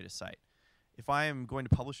migrate a site. If I am going to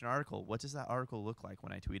publish an article, what does that article look like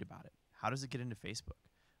when I tweet about it? How does it get into Facebook?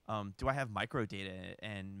 Do I have microdata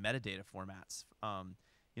and metadata formats?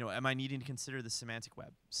 You know, am I needing to consider the semantic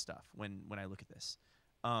web stuff when I look at this?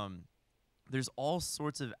 There's all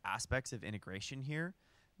sorts of aspects of integration here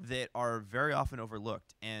that are very often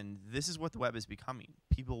overlooked, and this is what the web is becoming.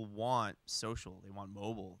 People want social, they want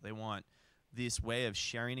mobile, they want this way of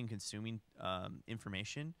sharing and consuming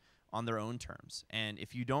information on their own terms. And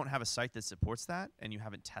if you don't have a site that supports that and you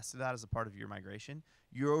haven't tested that as a part of your migration,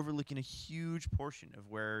 you're overlooking a huge portion of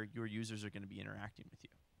where your users are going to be interacting with you.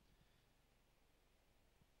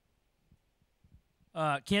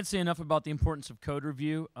 Can't say enough about the importance of code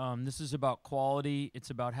review. This is about quality. It's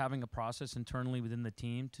about having a process internally within the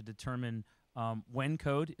team to determine when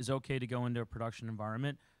code is okay to go into a production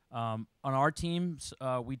environment. On our teams,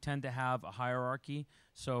 we tend to have a hierarchy,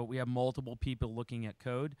 so we have multiple people looking at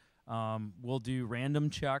code. We'll do random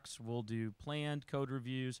checks. We'll do planned code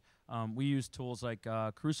reviews. We use tools like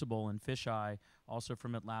Crucible and Fisheye, also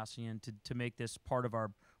from Atlassian, to make this part of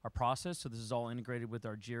our process. So this is all integrated with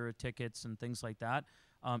our Jira tickets and things like that.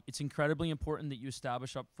 It's incredibly important that you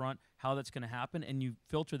establish up front how that's going to happen, and you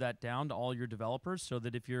filter that down to all your developers so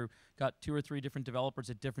that if you've got 2 or 3 different developers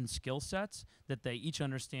at different skill sets, that they each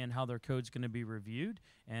understand how their code's going to be reviewed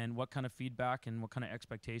and what kind of feedback and what kind of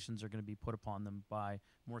expectations are going to be put upon them by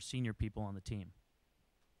more senior people on the team.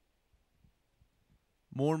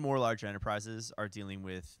 More and more large enterprises are dealing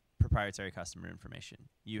with proprietary customer information.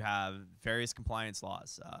 You have various compliance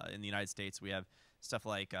laws. In the United States, we have stuff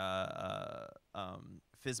like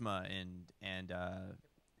FISMA and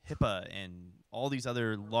HIPAA and all these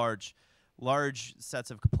other large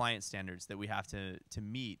sets of compliance standards that we have to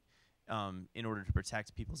meet in order to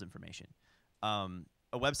protect people's information.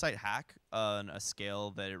 A website hack on a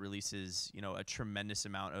scale that it releases, you know, a tremendous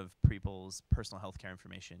amount of people's personal healthcare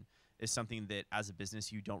information is something that, as a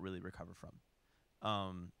business, you don't really recover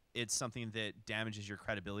from. It's something that damages your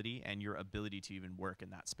credibility and your ability to even work in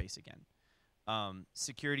that space again.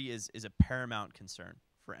 Security is a paramount concern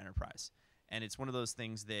for enterprise. And it's one of those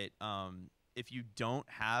things that if you don't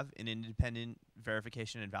have an independent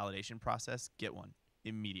verification and validation process, get one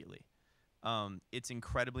immediately. It's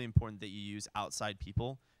incredibly important that you use outside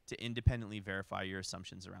people to independently verify your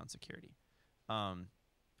assumptions around security.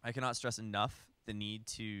 I cannot stress enough the need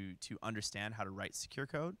to understand how to write secure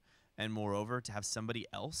code, and moreover, to have somebody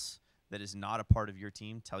else that is not a part of your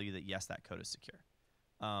team tell you that, yes, that code is secure.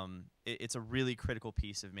 It's a really critical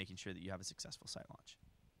piece of making sure that you have a successful site launch.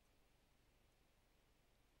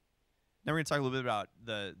 Now we're going to talk a little bit about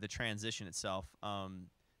the transition itself.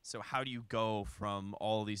 So how do you go from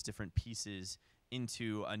all these different pieces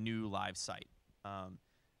into a new live site?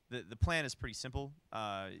 The plan is pretty simple.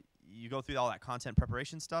 You go through all that content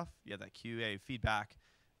preparation stuff. You have that QA feedback,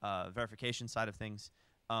 verification side of things.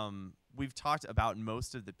 We've talked about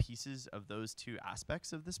most of the pieces of those two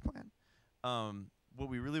aspects of this plan. What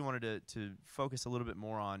we really wanted to focus a little bit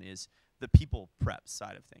more on is the people prep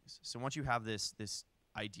side of things. So once you have this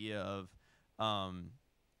idea of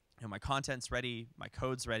my content's ready, my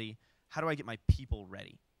code's ready, how do I get my people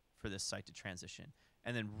ready for this site to transition?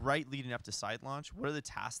 And then right leading up to site launch, what are the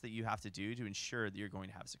tasks that you have to do to ensure that you're going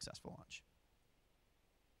to have a successful launch?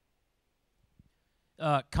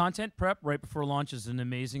 Content prep right before launch is an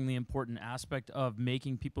amazingly important aspect of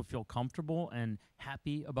making people feel comfortable and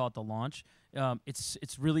happy about the launch.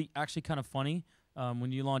 It's really actually kind of funny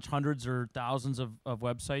when you launch hundreds or thousands of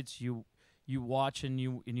websites. You watch and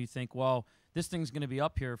you think, well, this thing's going to be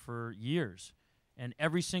up here for years, and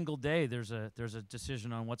every single day there's a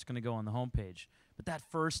decision on what's going to go on the homepage. But that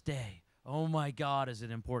first day, oh my God, is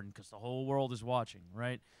it important, because the whole world is watching,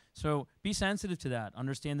 right? So be sensitive to that.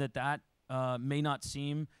 Understand that may not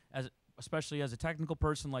seem, especially as a technical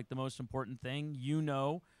person, like the most important thing. You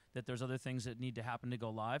know that there's other things that need to happen to go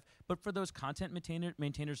live. But for those content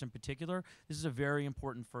maintainers in particular, this is a very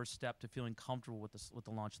important first step to feeling comfortable with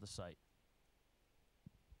the launch of the site.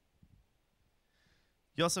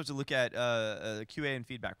 You also have to look at a QA and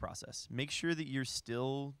feedback process. Make sure that you're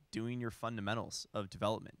still doing your fundamentals of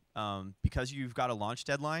development. Because you've got a launch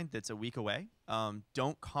deadline that's a week away,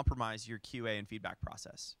 don't compromise your QA and feedback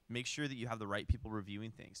process. Make sure that you have the right people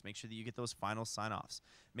reviewing things. Make sure that you get those final sign-offs.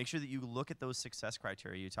 Make sure that you look at those success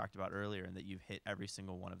criteria you talked about earlier and that you've hit every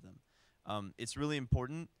single one of them. It's really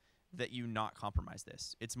important that you not compromise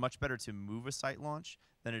this. It's much better to move a site launch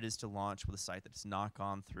than it is to launch with a site that's not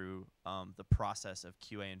gone through the process of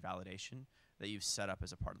QA and validation that you've set up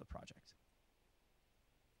as a part of the project.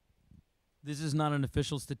 This is not an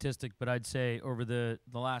official statistic, but I'd say over the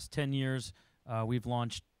last 10 years, we've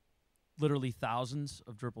launched literally thousands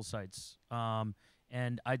of Drupal sites.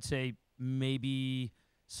 And I'd say maybe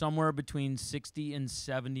somewhere between 60 and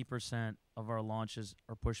 70% of our launches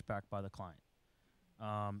are pushed back by the client.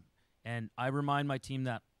 And I remind my team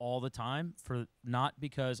that all the time, not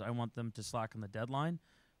because I want them to slack on the deadline,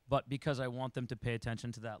 but because I want them to pay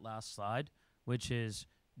attention to that last slide, which is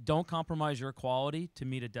don't compromise your quality to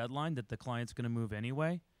meet a deadline that the client's going to move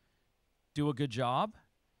anyway. Do a good job,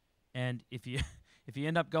 and if you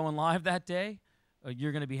end up going live that day,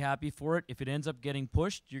 you're going to be happy for it. If it ends up getting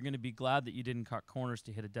pushed, you're going to be glad that you didn't cut corners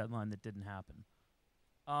to hit a deadline that didn't happen.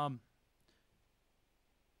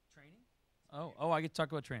 Oh, I get to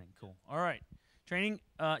talk about training. Cool. All right. Training,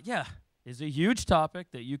 is a huge topic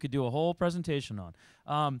that you could do a whole presentation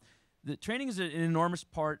on. The training is an enormous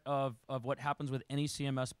part of what happens with any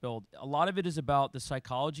CMS build. A lot of it is about the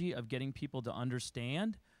psychology of getting people to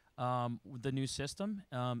understand the new system.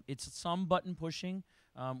 It's some button pushing.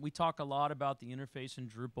 We talk a lot about the interface in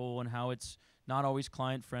Drupal and how it's not always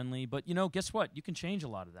client friendly, but guess what? You can change a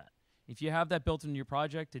lot of that. If you have that built into your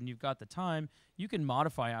project and you've got the time, you can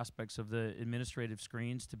modify aspects of the administrative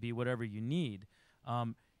screens to be whatever you need.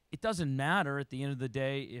 It doesn't matter at the end of the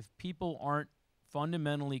day if people aren't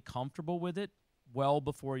fundamentally comfortable with it well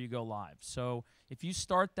before you go live. So if you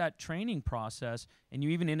start that training process and you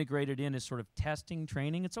even integrate it in as sort of testing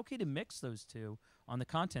training, it's okay to mix those two on the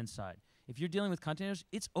content side. If you're dealing with containers,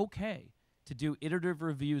 it's okay to do iterative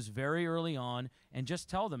reviews very early on and just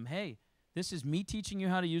tell them, hey, this is me teaching you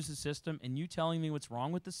how to use the system and you telling me what's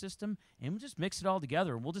wrong with the system, and we'll just mix it all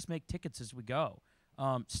together and we'll just make tickets as we go.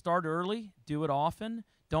 Start early, do it often.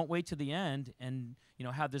 Don't wait to the end and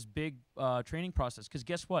have this big training process, because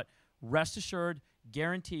guess what? Rest assured,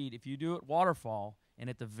 guaranteed, if you do it waterfall and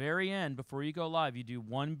at the very end before you go live you do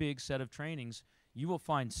one big set of trainings, you will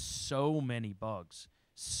find so many bugs,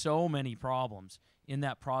 so many problems in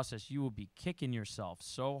that process. You will be kicking yourself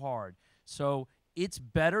so hard. So it's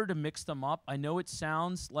better to mix them up. I know it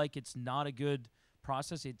sounds like it's not a good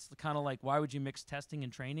process. It's kind of like, why would you mix testing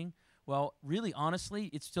and training? Well, really, honestly,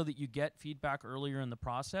 it's so that you get feedback earlier in the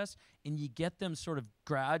process and you get them sort of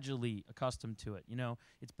gradually accustomed to it. You know,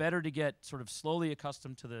 it's better to get sort of slowly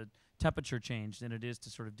accustomed to the temperature change than it is to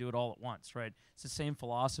sort of do it all at once, right? It's the same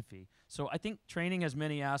philosophy. So I think training has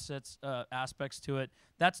many aspects to it.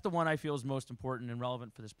 That's the one I feel is most important and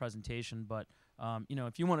relevant for this presentation. But, you know,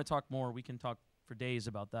 if you want to talk more, we can talk for days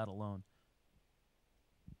about that alone.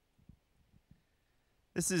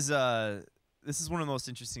 This is one of the most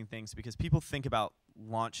interesting things because people think about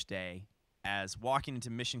launch day as walking into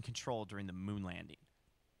mission control during the moon landing.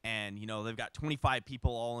 And, you know, they've got 25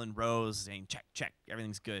 people all in rows saying, check, check,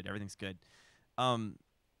 everything's good, everything's good.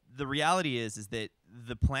 The reality is that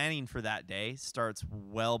the planning for that day starts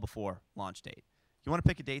well before launch date. You want to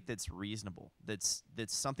pick a date that's reasonable, that's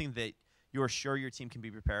something that you're sure your team can be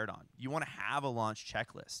prepared on. You want to have a launch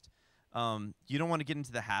checklist. You don't want to get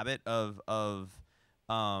into the habit of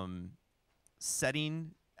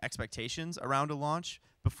setting expectations around a launch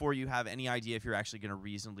before you have any idea if you're actually going to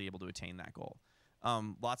reasonably able to attain that goal.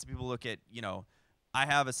 Lots of people look at, you know, I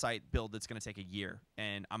have a site build that's going to take a year,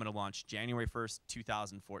 and I'm going to launch January 1st,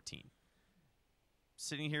 2014.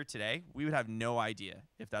 Sitting here today, we would have no idea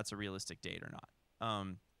if that's a realistic date or not.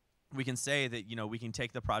 We can say that, you know, we can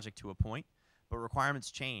take the project to a point, but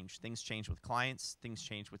requirements change. Things change with clients. Things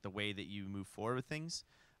change with the way that you move forward with things.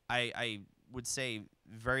 I would say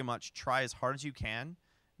very much try as hard as you can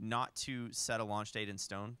not to set a launch date in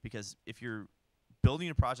stone, because if you're building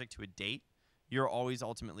a project to a date, you're always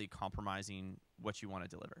ultimately compromising what you want to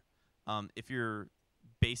deliver. If you're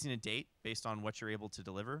basing a date based on what you're able to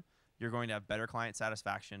deliver, you're going to have better client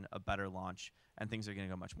satisfaction, a better launch, and things are going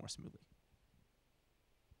to go much more smoothly.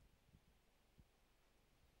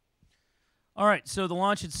 All right, so the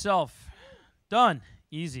launch itself, done,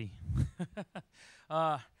 easy.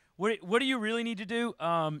 What do you really need to do?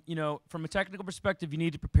 You know, from a technical perspective, you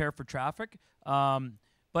need to prepare for traffic.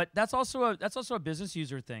 But that's also a business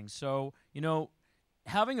user thing. So, you know,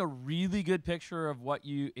 having a really good picture of what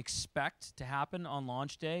you expect to happen on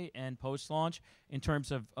launch day and post-launch in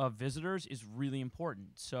terms of visitors is really important.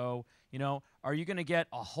 So, you know, are you going to get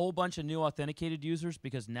a whole bunch of new authenticated users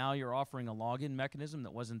because now you're offering a login mechanism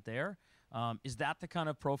that wasn't there? Is that the kind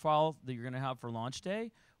of profile that you're going to have for launch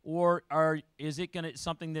day? Or is it going to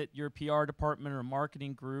something that your PR department or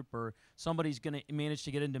marketing group or somebody's going to manage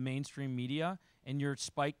to get into mainstream media, and your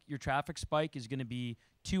traffic spike is going to be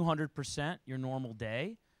 200% your normal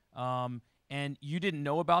day, and you didn't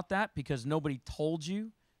know about that because nobody told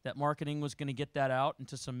you that marketing was going to get that out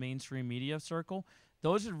into some mainstream media circle?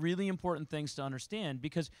 Those are really important things to understand,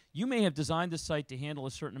 because you may have designed the site to handle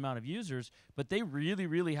a certain amount of users, but they really,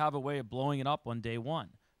 really have a way of blowing it up on day one.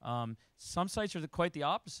 Some sites are quite the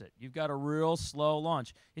opposite. You've got a real slow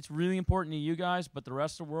launch. It's really important to you guys, but the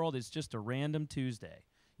rest of the world is just a random Tuesday,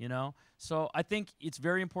 you know? So I think it's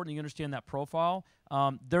very important you understand that profile.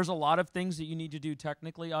 There's a lot of things that you need to do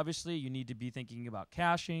technically, obviously. You need to be thinking about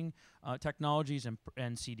caching technologies and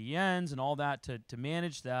CDNs and all that to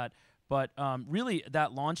manage that. But really,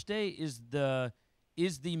 that launch day is the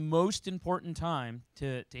most important time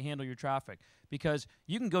to handle your traffic, because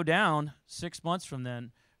you can go down 6 months from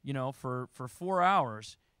then, you know, for 4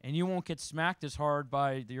 hours, and you won't get smacked as hard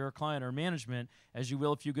by your client or management as you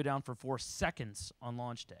will if you go down for 4 seconds on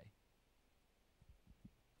launch day.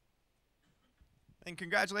 And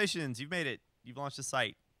congratulations, you've made it. You've launched a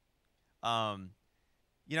site.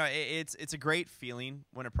 You know, it's a great feeling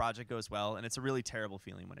when a project goes well, and it's a really terrible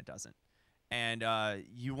feeling when it doesn't. And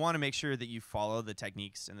you want to make sure that you follow the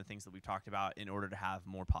techniques and the things that we've talked about in order to have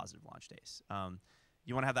more positive launch days.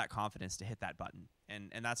 You want to have that confidence to hit that button,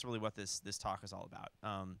 and that's really what this talk is all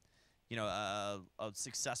about. You know, a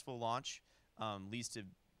successful launch leads to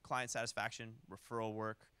client satisfaction, referral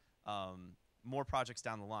work, more projects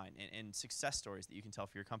down the line, and success stories that you can tell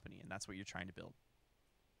for your company, and that's what you're trying to build.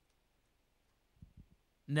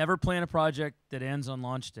 Never plan a project that ends on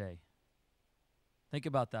launch day. Think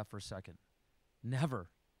about that for a second. Never.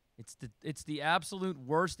 It's the absolute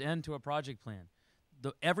worst end to a project plan.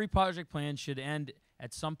 Every project plan should end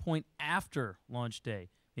at some point after launch day.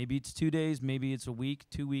 Maybe it's 2 days, maybe it's a week,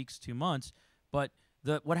 2 weeks, 2 months. But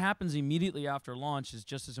what happens immediately after launch is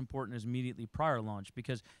just as important as immediately prior launch,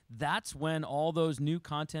 because that's when all those new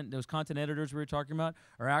content, those content editors we were talking about,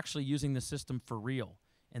 are actually using the system for real.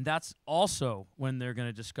 And that's also when they're going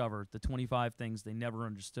to discover the 25 things they never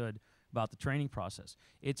understood about the training process.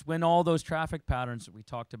 It's when all those traffic patterns that we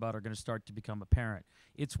talked about are going to start to become apparent.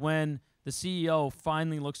 It's when the CEO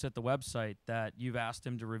finally looks at the website that you've asked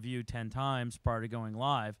him to review 10 times prior to going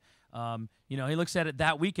live. You know, he looks at it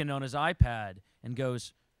that weekend on his iPad and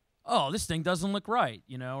goes, oh, this thing doesn't look right,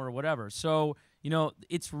 you know, or whatever. So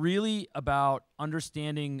It's really about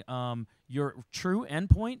understanding your true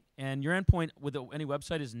endpoint, and your endpoint with any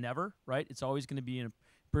website is never, right? It's always going to be an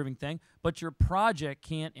improving thing, but your project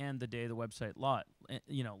can't end the day the website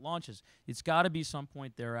launches. It's got to be some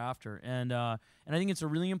point thereafter, and I think it's a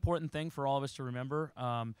really important thing for all of us to remember.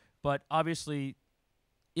 But obviously,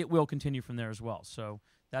 it will continue from there as well. So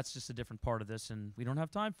that's just a different part of this, and we don't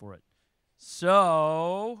have time for it.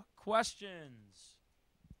 So, questions.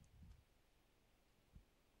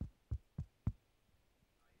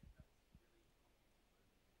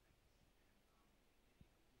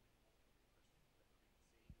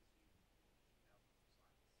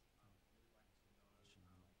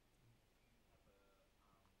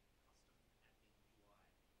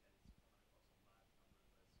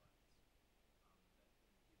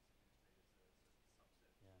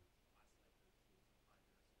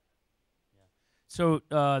 So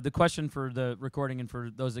the question for the recording and for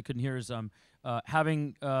those that couldn't hear is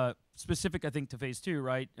having specific, I think, to phase 2,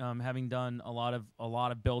 right? Having done a lot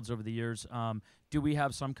of builds over the years, do we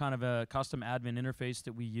have some kind of a custom admin interface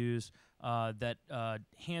that we use that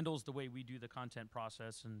handles the way we do the content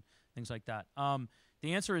process and things like that?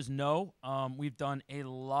 The answer is no. We've done a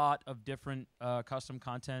lot of different custom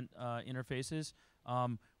content interfaces.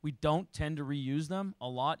 We don't tend to reuse them a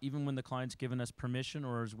lot, even when the client's given us permission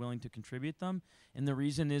or is willing to contribute them. And the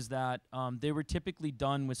reason is that they were typically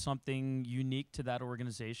done with something unique to that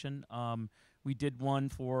organization. We did one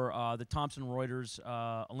for the Thomson Reuters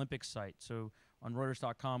Olympics site. So on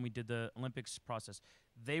Reuters.com, we did the Olympics process.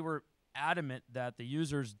 They were adamant that the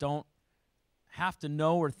users don't have to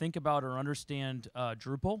know or think about or understand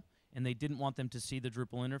Drupal, and they didn't want them to see the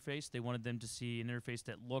Drupal interface. They wanted them to see an interface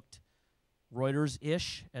that looked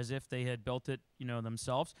Reuters-ish, as if they had built it,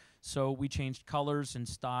 themselves. So we changed colors and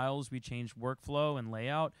styles. We changed workflow and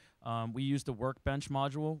layout. We used the Workbench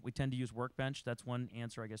module. We tend to use Workbench. That's one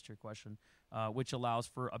answer, I guess, to your question, which allows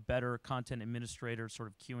for a better content administrator sort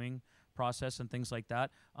of queuing process and things like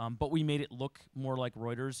that. But we made it look more like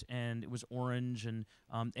Reuters, and it was orange, and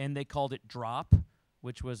they called it Drop,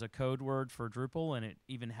 which was a code word for Drupal, and it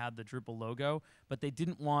even had the Drupal logo. But they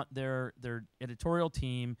didn't want their editorial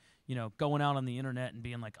team, going out on the internet and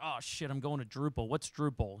being like, oh shit, I'm going to Drupal. What's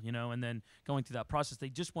Drupal? And then going through that process. They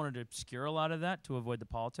just wanted to obscure a lot of that to avoid the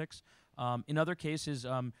politics. In other cases,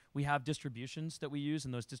 we have distributions that we use,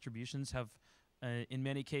 and those distributions have, in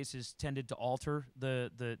many cases, tended to alter the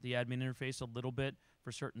admin interface a little bit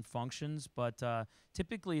for certain functions. But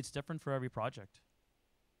typically, it's different for every project.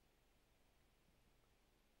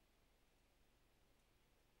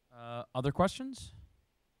 Other questions?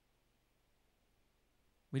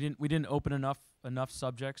 We didn't open enough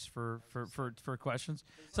subjects for questions.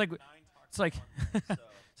 It's like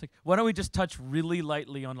why don't we just touch really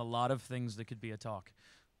lightly on a lot of things that could be a talk?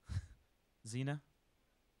 Zena?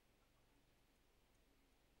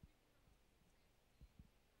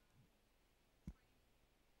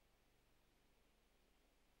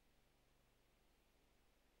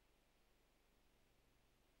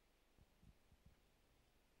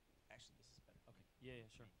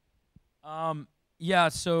 Yeah,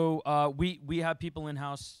 sure. So we have people in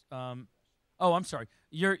house. I'm sorry.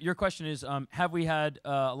 Your question is, have we had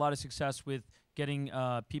a lot of success with getting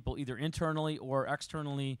people either internally or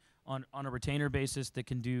externally on a retainer basis that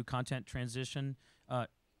can do content transition?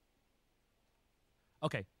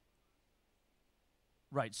 Okay.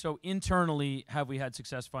 Right. So internally, have we had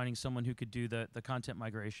success finding someone who could do the content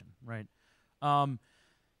migration? Right.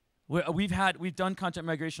 We've done content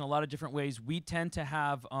migration a lot of different ways. We tend to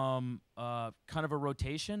have kind of a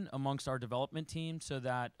rotation amongst our development team, so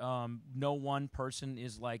that no one person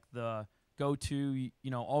is like the go-to.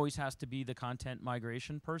 Always has to be the content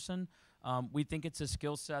migration person. We think it's a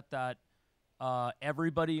skill set that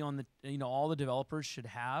everybody on the all the developers should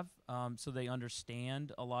have, so they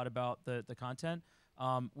understand a lot about the content.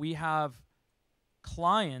 We have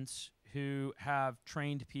clients who have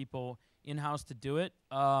trained people in-house to do it.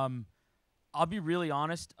 I'll be really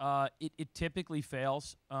honest, it typically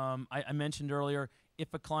fails. I mentioned earlier,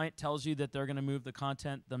 if a client tells you that they're going to move the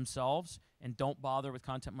content themselves and don't bother with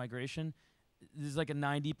content migration, there's like a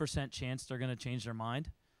 90% chance they're going to change their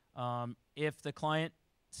mind. If the client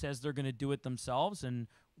says they're going to do it themselves and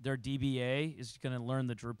their DBA is going to learn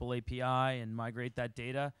the Drupal API and migrate that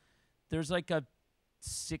data, there's like a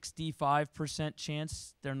 65%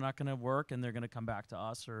 chance they're not going to work and they're going to come back to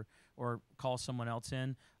us or call someone else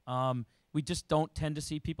in. We just don't tend to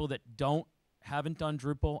see people that haven't done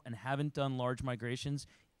Drupal and haven't done large migrations,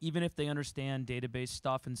 even if they understand database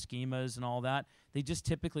stuff and schemas and all that. They just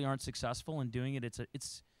typically aren't successful in doing it.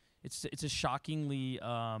 It's a shockingly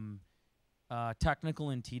technical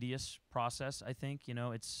and tedious process. I think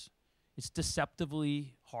it's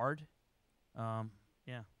deceptively hard.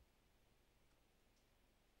 Yeah.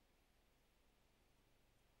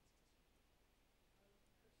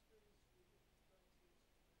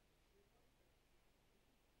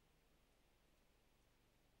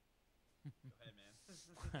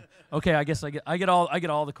 Okay, I guess I get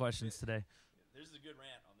all the questions today. There's a good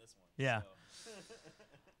rant on this one. Yeah.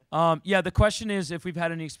 So. Yeah, the question is if we've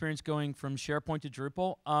had any experience going from SharePoint to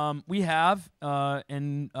Drupal. We have,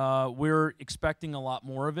 and we're expecting a lot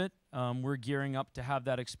more of it. We're gearing up to have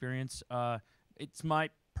that experience. It's my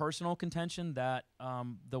personal contention that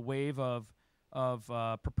the wave of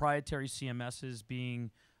proprietary CMSs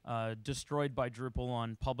being destroyed by Drupal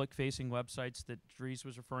on public-facing websites that Dries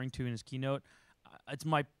was referring to in his keynote, it's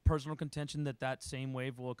my personal contention that that same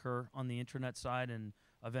wave will occur on the intranet side, and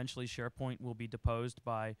eventually SharePoint will be deposed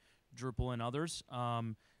by Drupal and others.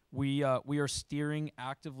 We are steering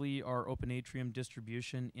actively our Open Atrium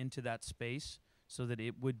distribution into that space so that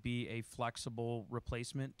it would be a flexible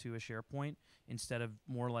replacement to a SharePoint instead of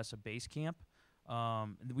more or less a base camp.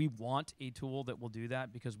 We want a tool that will do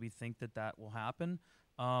that because we think that that will happen.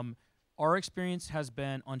 Our experience has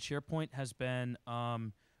been on SharePoint has been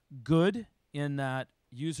good in that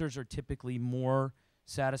users are typically more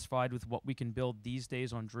satisfied with what we can build these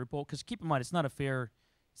days on Drupal. Because keep in mind, it's not a fair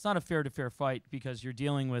to fair fight because you're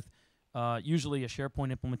dealing with usually a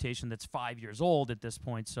SharePoint implementation that's 5 years old at this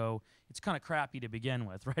point. So it's kind of crappy to begin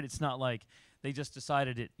with, right? It's not like they just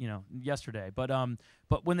decided it, yesterday. But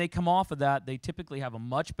when they come off of that, they typically have a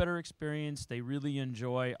much better experience. They really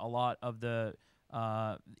enjoy a lot of the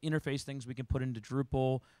interface things we can put into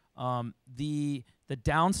Drupal. The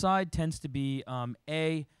downside tends to be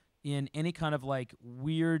in any kind of like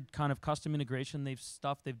weird kind of custom integration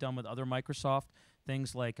they've done with other Microsoft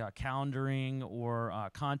things like calendaring or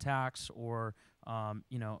contacts or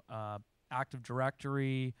Active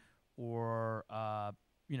Directory or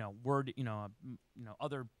Word,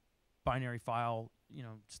 other binary file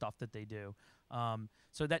stuff that they do.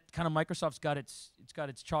 So that kind of Microsoft's got its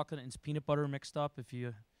chocolate and its peanut butter mixed up. If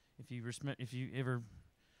you ever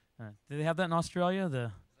did they have that in Australia?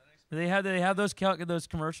 Do they have those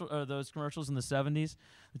commercials in the 70s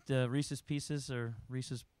with the Reese's Pieces or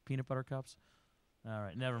Reese's peanut butter cups? All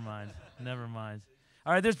right, never mind. Never mind.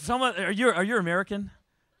 All right, there's someone. Are you American?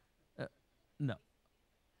 No.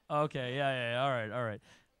 Okay. Yeah. All right.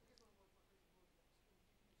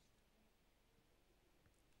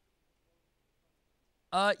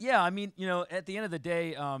 Yeah, I mean, at the end of the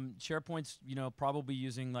day, SharePoint's, probably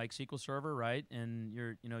using like SQL Server, right? And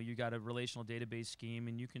you got a relational database scheme,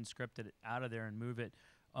 and you can script it out of there and move it.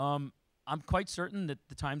 I'm quite certain that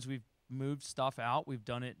the times we've moved stuff out, we've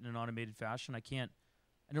done it in an automated fashion. I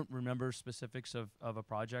don't remember specifics of a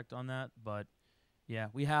project on that, but yeah,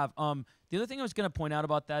 we have. The other thing I was going to point out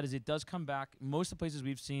about that is it does come back. Most of the places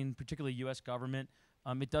we've seen, particularly U.S. government,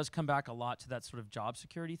 it does come back a lot to that sort of job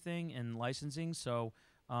security thing and licensing. So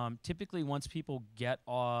typically once people get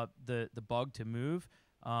the bug to move,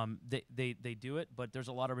 they do it, but there's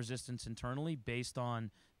a lot of resistance internally based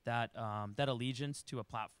on that allegiance to a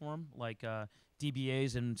platform like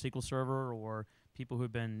DBAs in SQL Server or people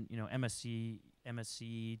who've been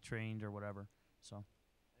MSc trained or whatever. So.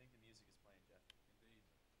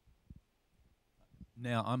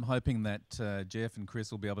 Now, I'm hoping that Jeff and Chris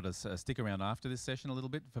will be able to stick around after this session a little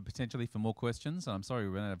bit potentially for more questions. I'm sorry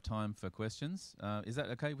we ran out of time for questions. Is that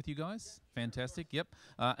okay with you guys? Fantastic. Yep.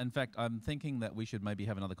 In fact, I'm thinking that we should maybe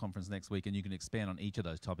have another conference next week and you can expand on each of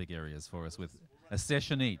those topic areas for us with a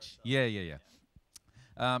session each. Yeah.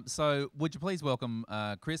 So would you please welcome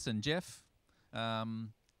Chris and Jeff.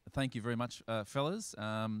 Thank you very much, fellas.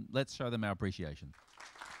 Let's show them our appreciation.